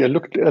photography. I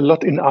looked a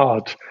lot in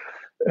art,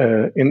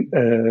 in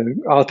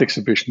art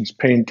exhibitions,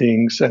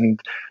 paintings, and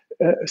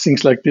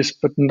things like this,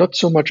 but not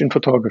so much in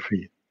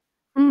photography.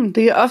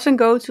 Do you often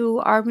go to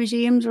art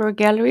museums or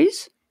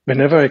galleries?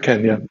 Whenever I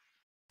can, yeah.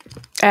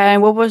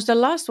 And what was the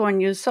last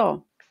one you saw?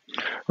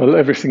 Well,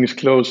 everything is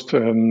closed.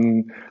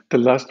 The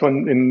last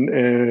one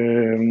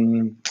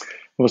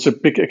was a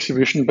big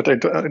exhibition, but I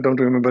don't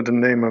remember the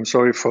name. I'm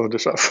sorry for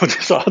this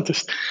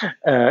artist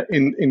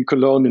in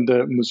Cologne in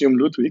the Museum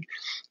Ludwig.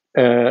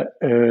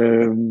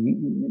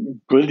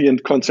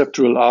 Brilliant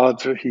conceptual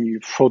art. He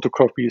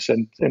photocopies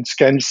and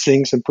scans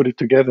things and put it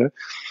together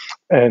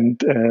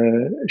and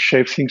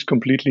shapes things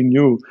completely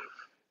new.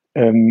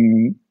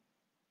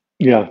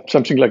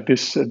 Something like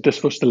this.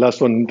 This was the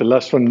last one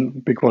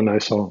big one I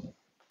saw.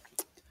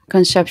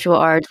 Conceptual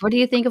art. What do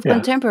you think of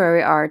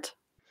contemporary art?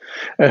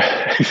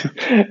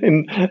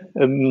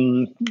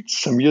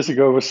 Some years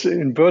ago, I was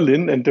in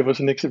Berlin, and there was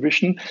an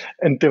exhibition,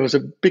 and there was a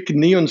big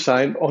neon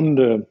sign on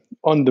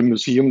the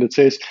museum that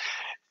says,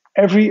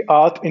 "Every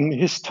art in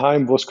his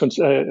time was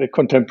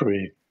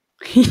contemporary."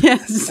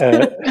 Yes,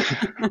 I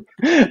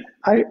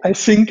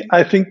think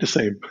the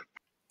same.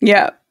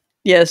 Yeah.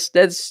 Yes,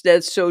 that's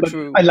so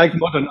true. I like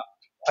modern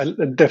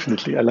art.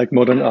 Definitely, I like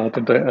modern art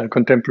and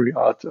contemporary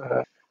art.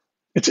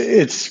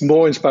 It's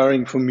more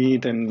inspiring for me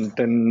than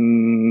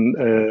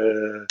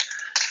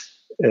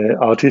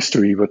art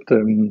history, but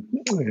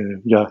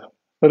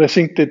But I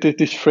think that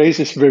this phrase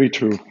is very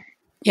true.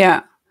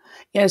 Yeah,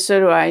 so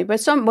do I.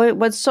 But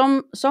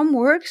some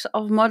works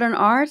of modern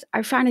art,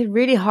 I find it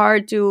really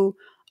hard to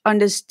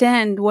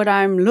understand what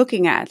I'm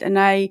looking at, and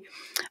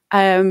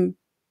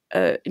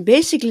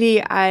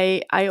basically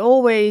I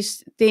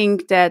always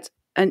think that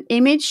an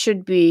image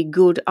should be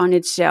good on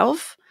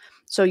itself.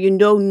 So you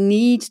don't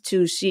need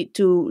to see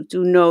to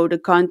know the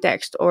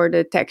context or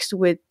the text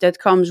that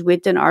comes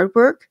with an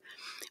artwork.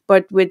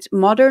 But with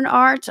modern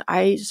art,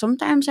 I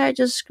sometimes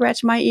just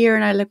scratch my ear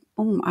and I like,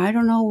 I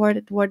don't know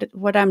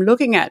what I'm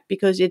looking at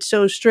because it's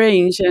so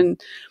strange. And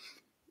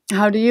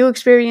how do you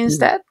experience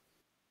that?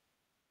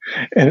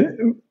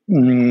 And,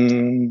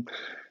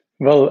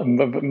 well,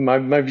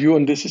 my view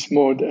on this is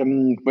more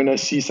when I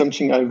see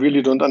something I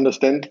really don't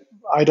understand,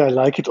 either I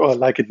like it or I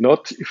like it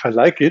not. If I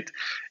like it,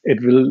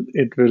 it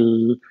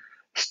will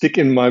stick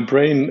in my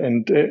brain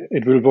and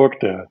it will work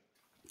there.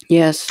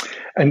 Yes.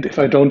 And if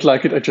I don't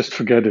like it, I just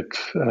forget it.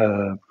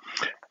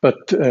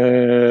 But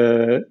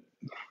for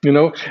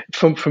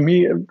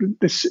me,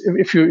 this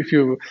if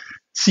you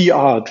see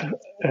art,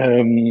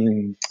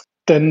 then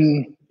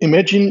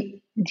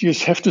imagine you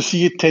have to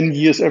see it 10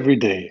 years every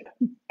day.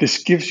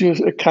 This gives you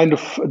a kind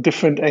of a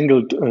different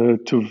angle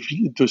to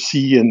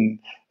see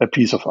a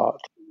piece of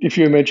art. If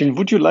you imagine,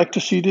 would you like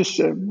to see this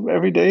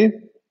every day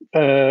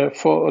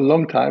for a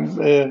long time?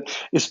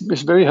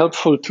 It's very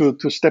helpful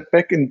to step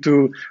back and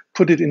to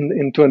put it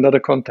into another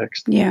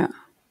context. Yeah.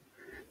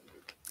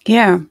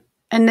 Yeah.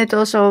 And it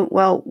also,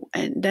 well,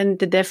 and then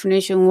the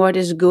definition, what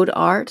is good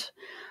art?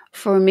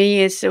 For me,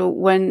 is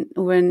when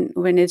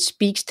it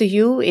speaks to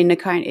you in a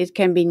kind, it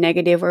can be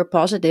negative or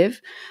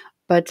positive.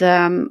 But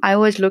I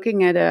was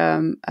looking at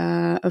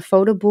a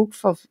photo book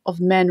of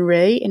Man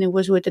Ray, and it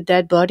was with the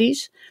dead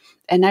bodies,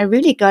 and I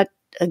really got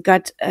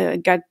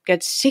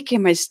sick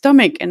in my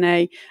stomach, and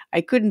I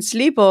couldn't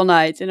sleep all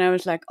night, and I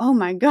was like, oh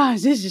my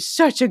gosh, this is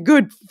such a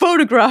good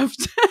photograph.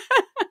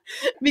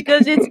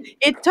 Because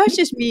it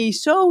touches me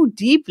so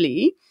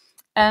deeply,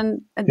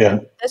 and Yeah.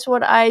 that's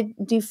what I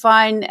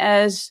define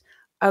as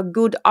a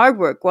good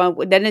artwork. Well,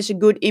 then it's a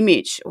good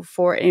image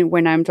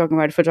when I'm talking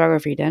about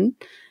photography. Then,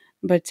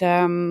 but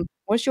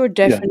what's your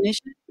Yeah.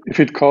 definition? If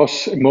it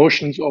causes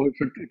emotions or if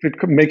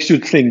it makes you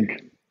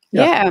think.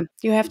 Yeah. Yeah,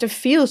 you have to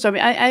feel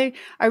something. I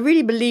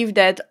really believe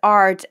that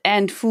art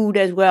and food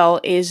as well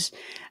is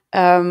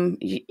then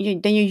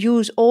you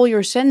use all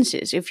your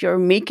senses. If you're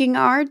making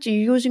art,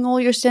 you're using all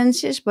your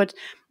senses, but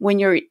when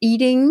you're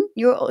eating,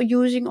 you're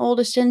using all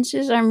the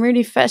senses. I'm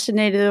really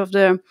fascinated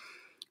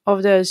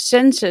of the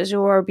senses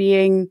who are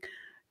being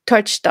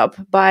touched up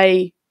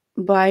by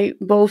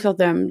both of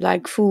them,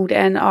 like food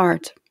and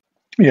art.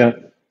 Yeah.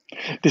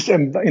 This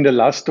in the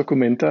last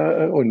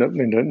documenta, or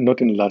not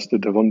in the last,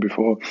 the one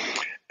before,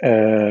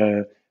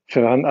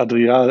 Ferran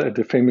Adrià,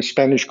 the famous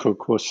Spanish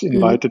cook, was Mhm.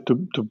 invited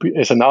to be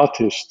as an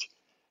artist.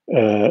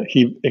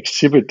 He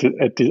exhibited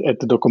at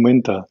the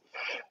documenta,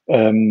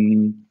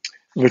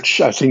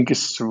 which I think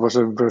was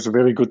a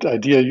very good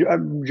idea.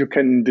 You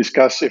can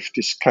discuss if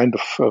this kind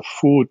of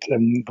food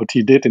and what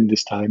he did in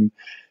this time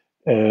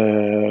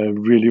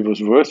really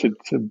was worth it,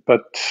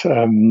 but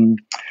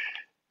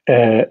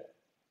uh,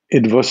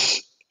 it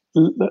was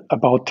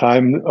about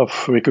time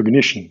of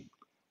recognition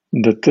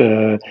that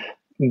the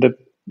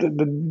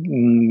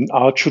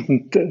art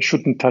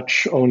shouldn't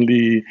touch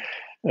only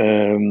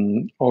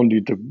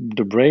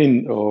the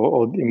brain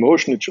or the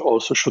emotion. It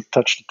also should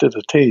touch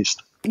the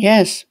taste.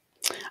 Yes,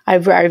 I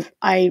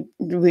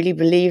really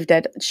believe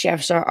that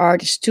chefs are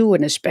artists too,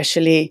 and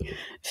especially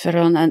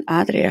Ferran and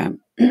Adria,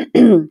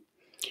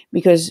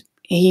 because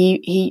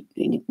they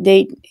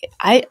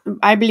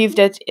I believe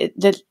that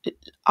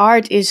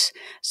art is,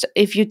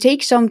 if you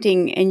take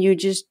something and you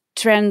just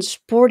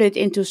transport it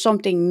into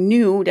something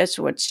new, that's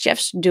what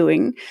chefs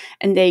doing,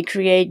 and they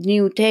create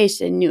new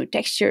tastes and new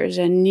textures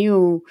and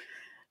new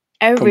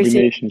everything.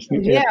 Combinations.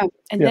 Yeah, Yeah,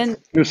 and yeah, then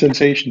new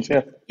sensations.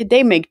 Yeah,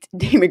 they make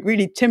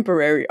really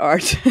temporary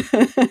art.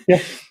 yeah,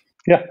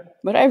 yeah.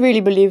 But I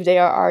really believe they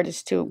are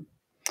artists too.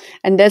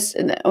 And that's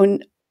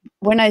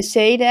when I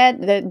say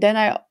that, then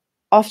I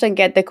often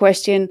get the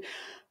question,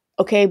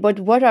 okay, but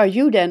what are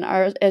you then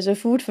as a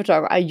food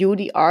photographer? Are you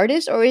the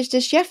artist or is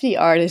the chef the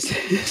artist?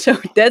 So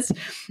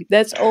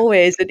that's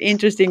always an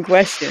interesting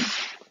question.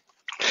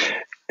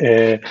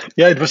 Yeah,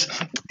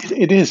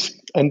 it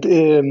is, and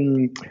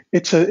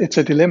it's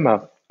a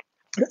dilemma.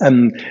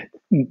 Um,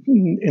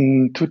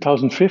 in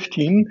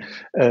 2015,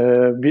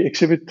 we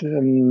exhibit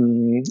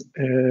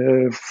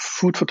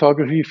food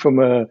photography from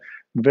a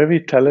very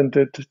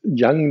talented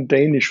young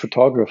Danish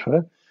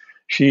photographer.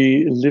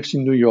 She lives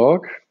in New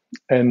York,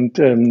 and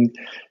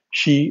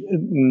she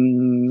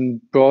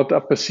brought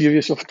up a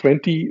series of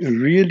 20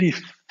 really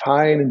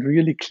fine and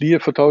really clear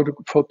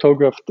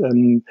photographed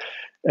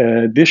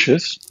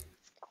dishes.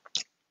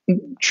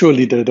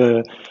 Surely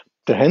the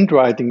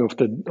handwriting of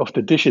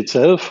the dish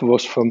itself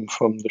was from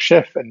the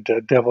chef, and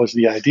that was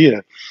the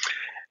idea.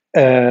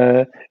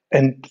 Uh,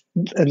 and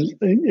a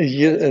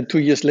year, 2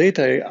 years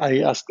later, I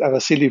asked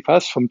Araceli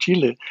Paz from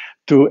Chile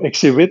to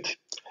exhibit,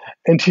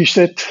 and she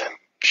said,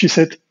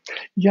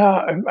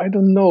 "Yeah, I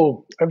don't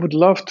know. I would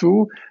love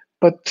to,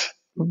 but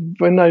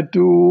when I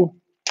do,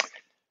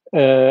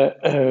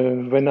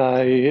 when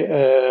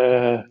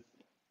I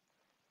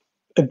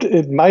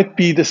it might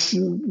be this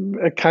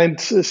a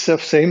kind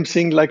of same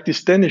thing like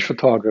this Danish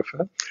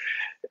photographer,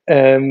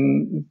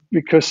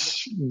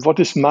 because what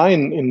is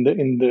mine in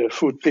the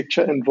food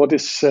picture and what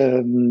is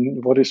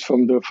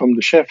from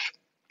the chef.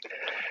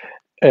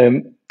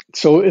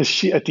 so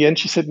she at the end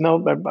she said,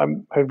 "No,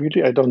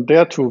 I don't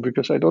dare to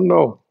because I don't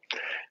know."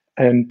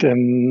 And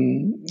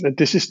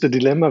this is the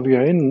dilemma we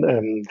are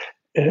in.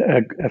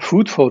 A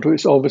food photo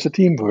is always a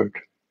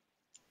teamwork.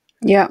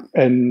 Yeah.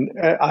 And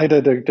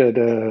either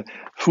the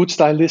food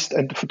stylist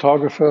and the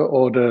photographer,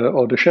 or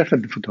the chef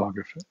and the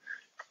photographer,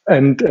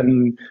 and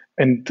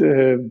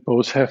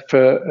both have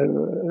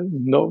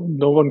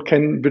no one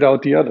can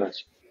without the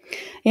others.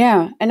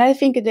 Yeah, and I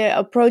think the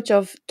approach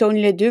of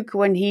Tony Leduc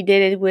when he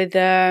did it with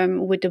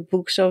the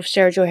books of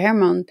Sergio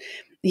Herman,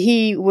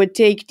 he would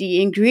take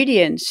the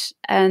ingredients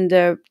and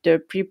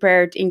the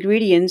prepared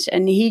ingredients,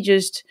 and he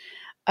just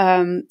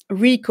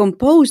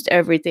recomposed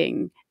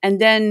everything, and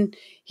then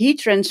he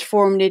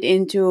transformed it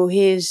into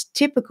his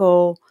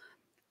typical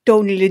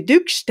Tony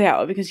Leduc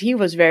style, because he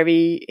was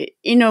very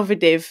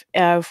innovative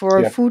for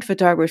Yeah. food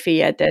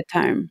photography at that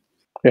time.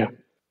 Yeah.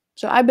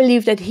 So I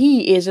believe that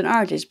he is an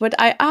artist, but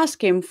I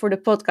asked him for the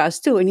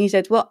podcast too, and he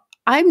said, "Well,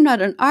 I'm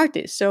not an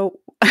artist, so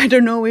I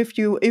don't know if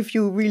you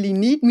really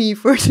need me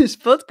for this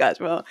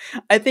podcast." Well,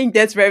 I think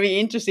that's very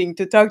interesting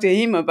to talk to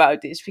him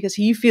about this, because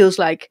he feels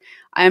like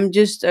I'm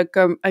just a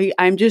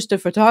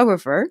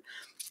photographer,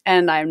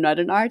 and I'm not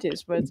an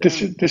artist. But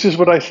This is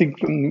what I think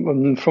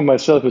from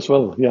myself as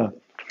well. Yeah.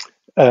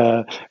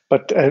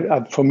 But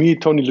for me,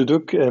 Tony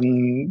Leduc,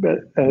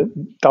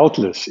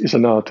 doubtless, is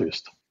an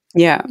artist.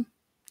 yeah,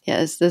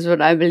 yes, that's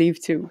what I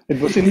believe too. It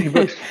was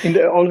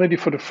already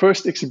for the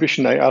first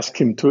exhibition I asked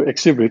him to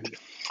exhibit,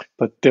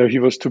 but he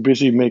was too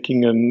busy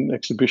making an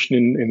exhibition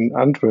in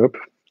Antwerp.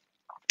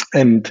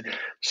 And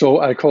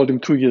so I called him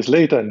 2 years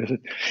later and I said,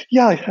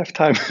 "Yeah, I have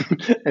time."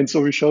 And so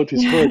we showed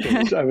his work.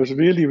 And I was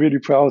really, really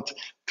proud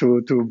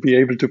to be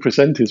able to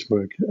present his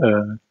work.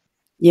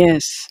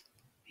 Yes,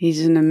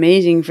 he's an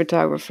amazing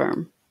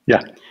photographer.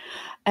 Yeah.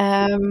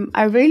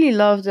 I really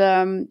loved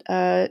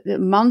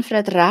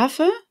Manfred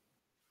Rafe.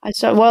 I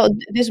saw. Well,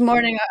 this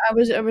morning I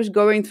was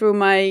going through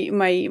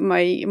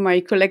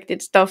my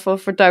collected stuff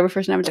of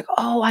photographers, and I was like,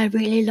 "Oh, I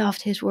really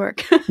loved his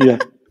work." Yeah.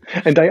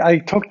 And I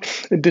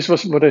talked. This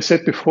was what I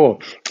said before.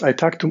 I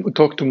talked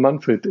to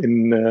Manfred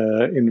in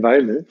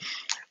Weile,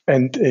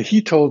 and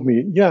he told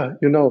me, "Yeah,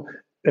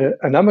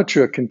 an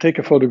amateur can take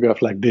a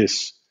photograph like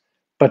this,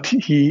 but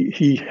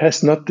he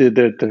has not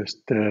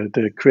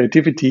the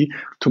creativity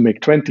to make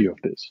 20 of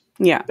this."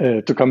 Yeah.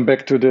 To come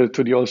back to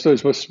the old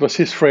stories was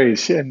his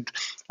phrase, and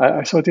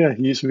I thought, yeah,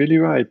 he's really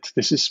right.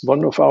 This is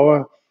one of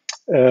our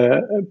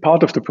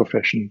part of the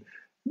profession,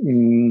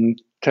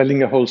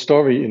 telling a whole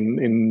story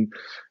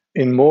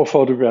in more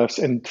photographs,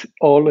 and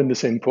all in the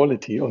same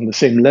quality, on the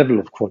same level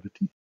of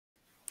quality.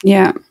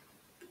 Yeah.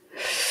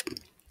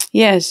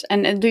 Yes,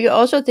 and do you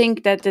also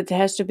think that it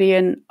has to be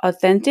an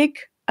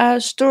authentic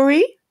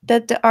story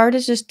that the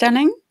artist is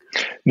telling?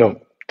 No,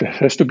 there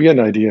has to be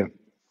an idea.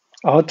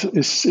 Art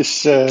is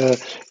if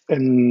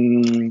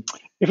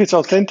it's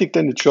authentic,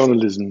 then it's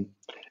journalism.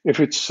 If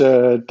it's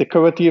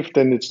decorative,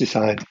 then it's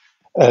design.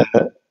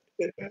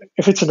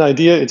 If it's an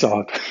idea, it's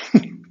art.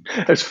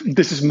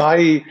 This is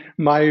my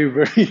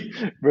very,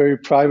 very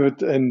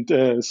private and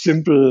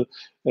simple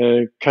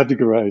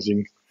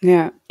categorizing.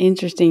 Yeah,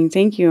 interesting.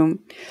 Thank you.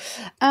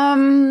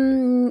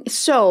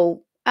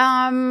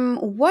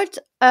 What?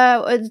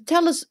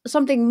 Tell us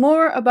something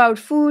more about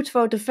Food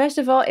Photo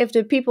Festival. If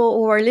the people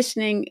who are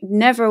listening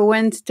never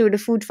went to the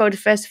Food Photo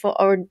Festival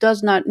or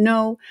does not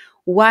know,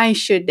 why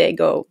should they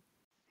go?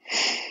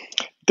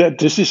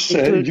 This is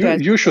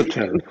you should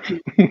tell.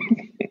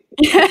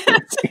 Yes.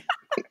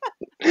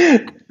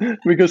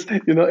 Because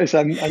as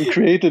I'm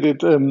created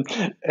it, I'm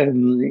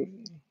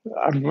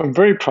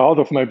very proud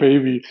of my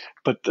baby,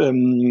 but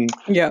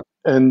Yeah.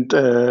 and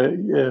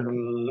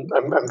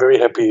I'm very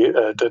happy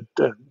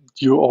that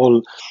you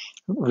all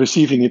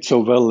receiving it so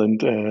well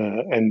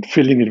and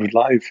filling it with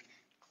life.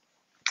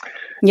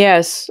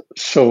 Yes.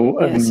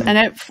 So Yes,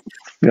 and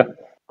yeah.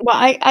 well,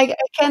 I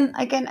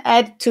can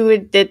add to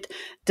it that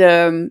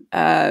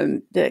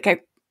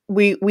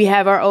we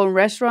have our own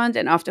restaurant,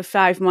 and after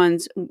 5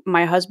 months,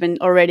 my husband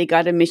already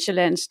got a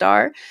Michelin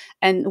star.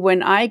 And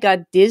when I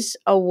got this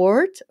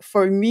award,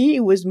 for me,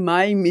 it was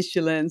my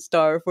Michelin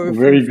star for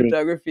Very food good.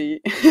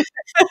 photography.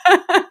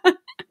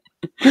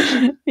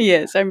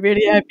 Yes, I'm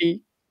really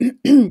happy.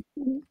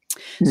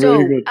 So,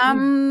 Very good.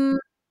 to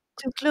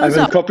I close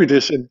will up. copy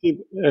this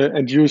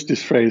and use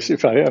this phrase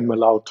if I am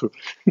allowed to.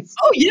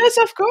 Oh yes,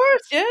 of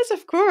course. Yes,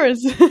 of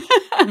course.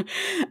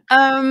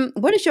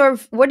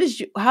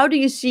 How do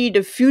you see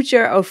the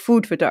future of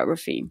food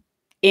photography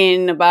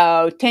in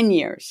about 10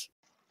 years?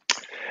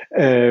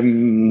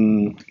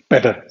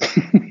 Better.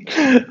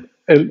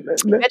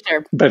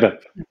 Better. Better.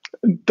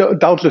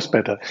 Doubtless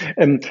better.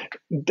 And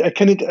I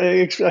can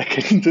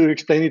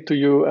explain it to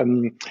you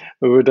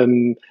with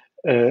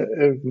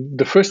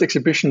the first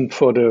exhibition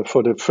for the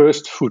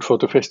first Food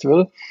Photo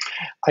Festival.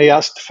 I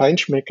asked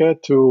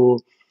FEINSCHMECKER to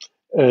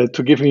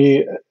give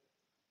me,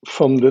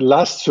 from the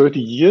last 30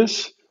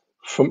 years,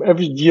 from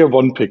every year,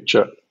 one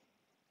picture.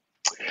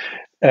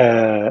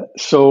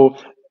 So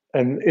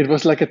it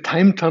was like a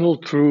time tunnel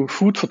through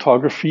food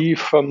photography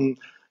from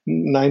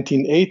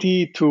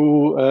 1980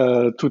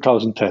 to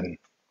 2010.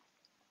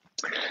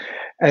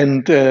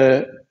 And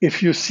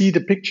if you see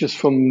the pictures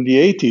from the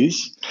 80s,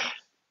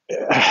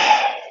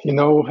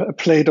 a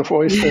plate of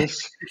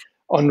oysters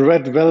on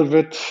red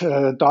velvet,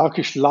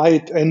 darkish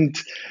light, and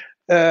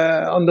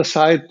on the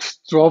side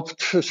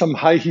dropped some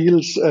high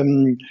heels.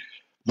 So,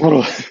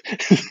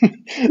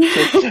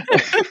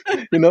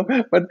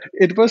 but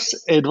it was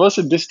at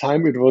this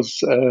time, it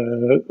was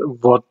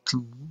what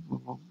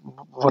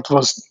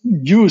was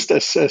used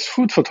as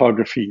food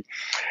photography.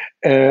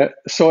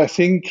 So I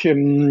think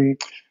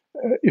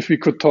if we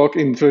could talk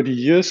in 30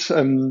 years,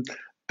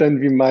 then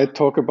we might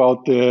talk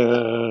about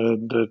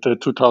the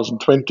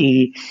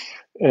 2020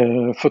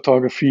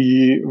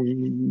 photography,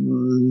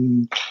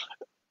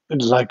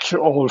 like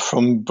all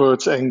from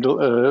bird's eye angle,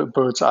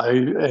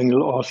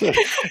 or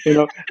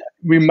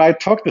we might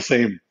talk the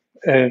same.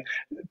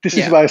 This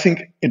is why I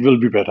think it will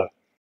be better.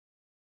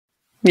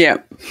 Yeah.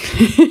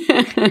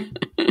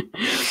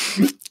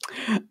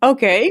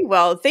 Okay.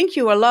 Well, thank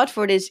you a lot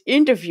for this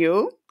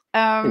interview.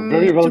 You're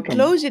very welcome. To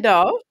close it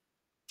off,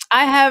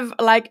 I have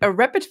like a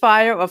rapid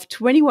fire of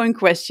 21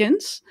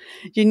 questions.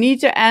 You need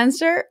to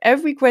answer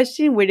every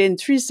question within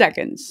 3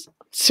 seconds.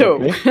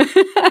 So,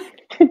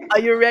 Are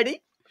you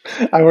ready?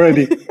 I'm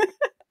ready.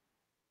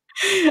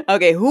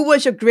 Okay, who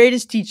was your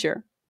greatest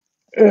teacher?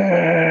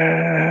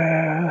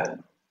 A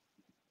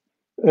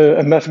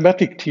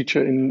mathematics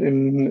teacher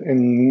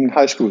in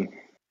high school.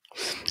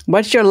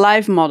 What's your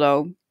life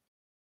motto?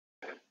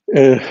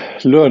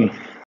 Learn.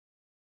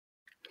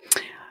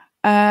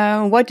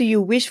 What do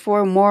you wish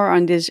for more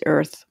on this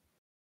earth?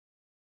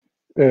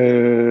 No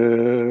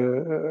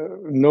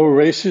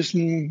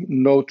racism,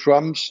 no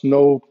Trumps,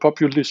 no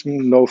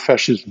populism, no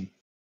fascism.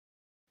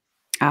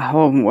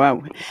 Oh,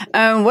 wow.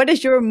 What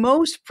is your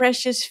most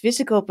precious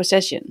physical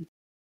possession?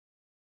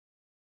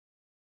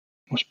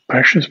 Most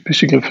precious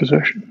physical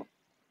possession?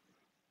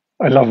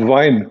 I love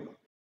wine.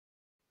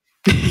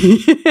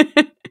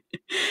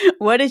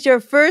 What is your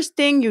first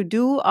thing you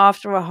do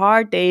after a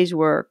hard day's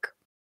work?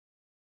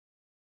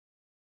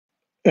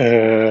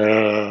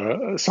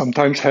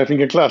 Sometimes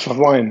having a glass of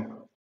wine.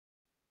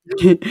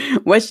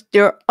 What's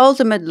your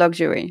ultimate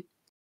luxury?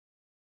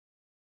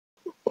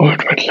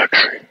 Ultimate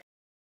luxury?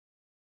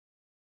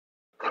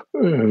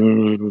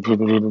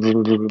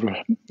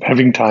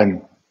 Having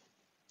time.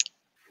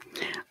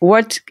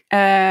 What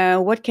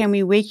can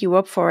we wake you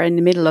up for in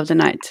the middle of the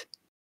night?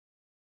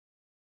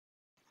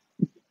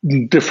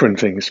 Different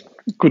things.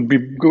 Could be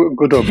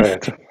good or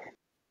bad.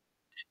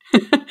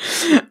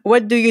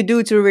 What do you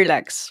do to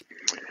relax?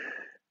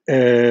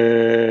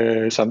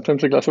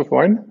 Sometimes a glass of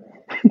wine.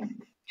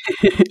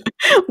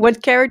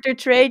 What character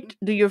trait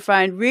do you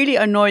find really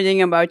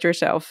annoying about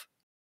yourself?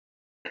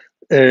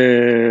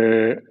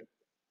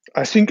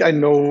 I think I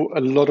know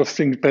a lot of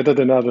things better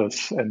than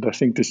others, and I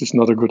think this is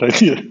not a good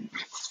idea.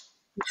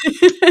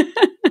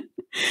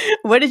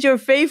 What is your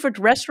favorite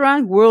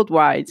restaurant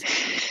worldwide?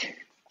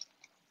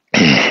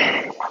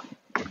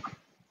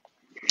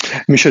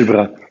 Michel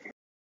Bras.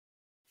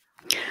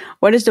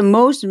 What is the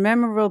most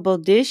memorable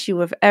dish you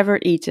have ever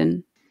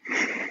eaten?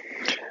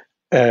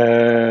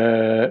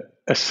 A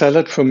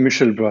salad from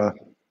Michel Bras.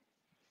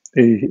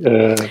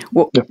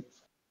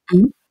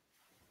 Mm-hmm.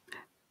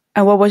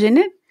 And what was in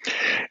it?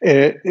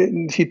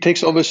 He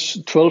takes always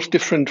 12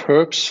 different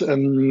herbs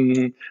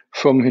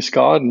from his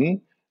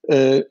garden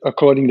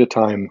according to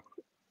time.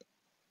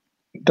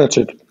 That's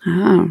it.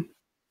 Oh,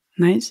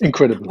 nice.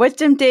 Incredible. What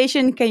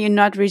temptation can you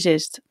not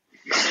resist?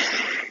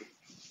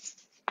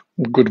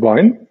 Good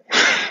wine.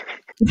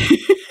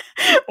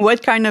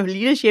 What kind of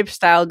leadership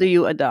style do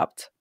you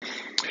adopt?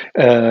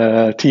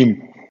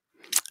 Team.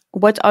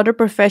 What other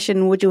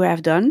profession would you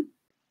have done?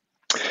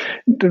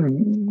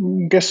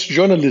 Guess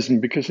journalism,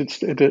 because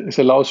it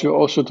allows you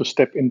also to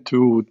step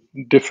into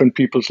different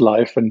people's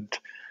life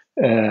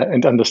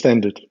and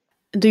understand it.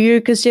 Do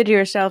you consider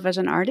yourself as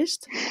an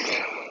artist?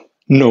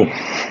 No.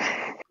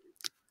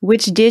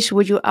 Which dish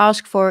would you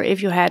ask for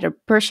if you had a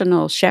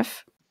personal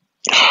chef?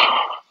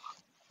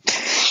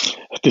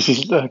 This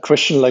is a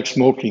question like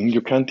smoking.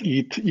 You can't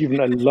eat,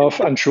 even I love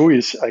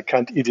anchovies, I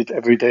can't eat it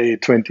every day,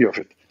 20 of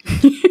it.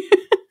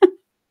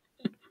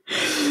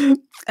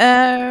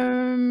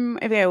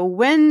 Okay,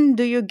 when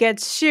do you get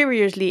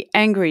seriously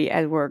angry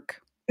at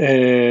work?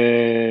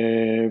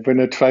 When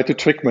I try to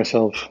trick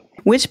myself.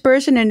 Which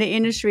person in the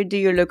industry do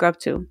you look up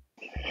to?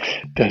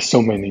 There's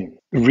so many,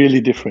 really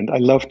different. I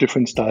love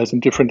different styles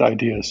and different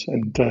ideas,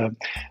 and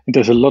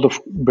there's a lot of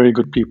very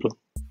good people.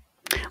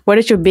 What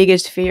is your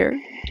biggest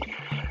fear?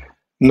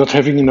 Not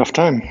having enough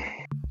time.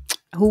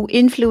 Who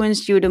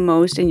influenced you the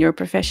most in your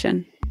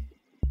profession?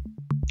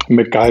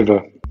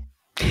 MacGyver.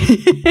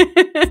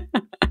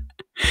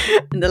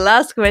 And the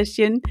last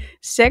question,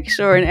 sex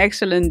or an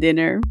excellent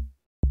dinner?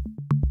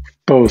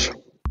 Both.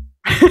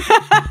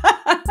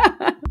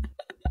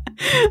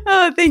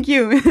 Oh, thank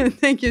you.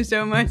 Thank you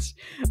so much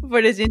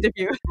for this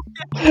interview.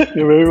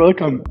 You're very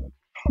welcome.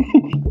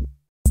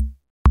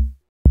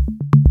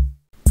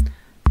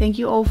 Thank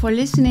you all for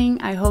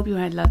listening. I hope you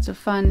had lots of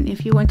fun.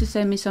 If you want to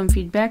send me some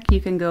feedback, you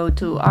can go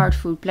to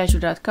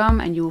artfoodpleasure.com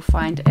and you will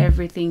find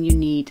everything you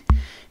need.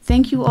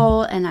 Thank you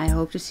all, and I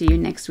hope to see you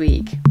next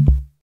week.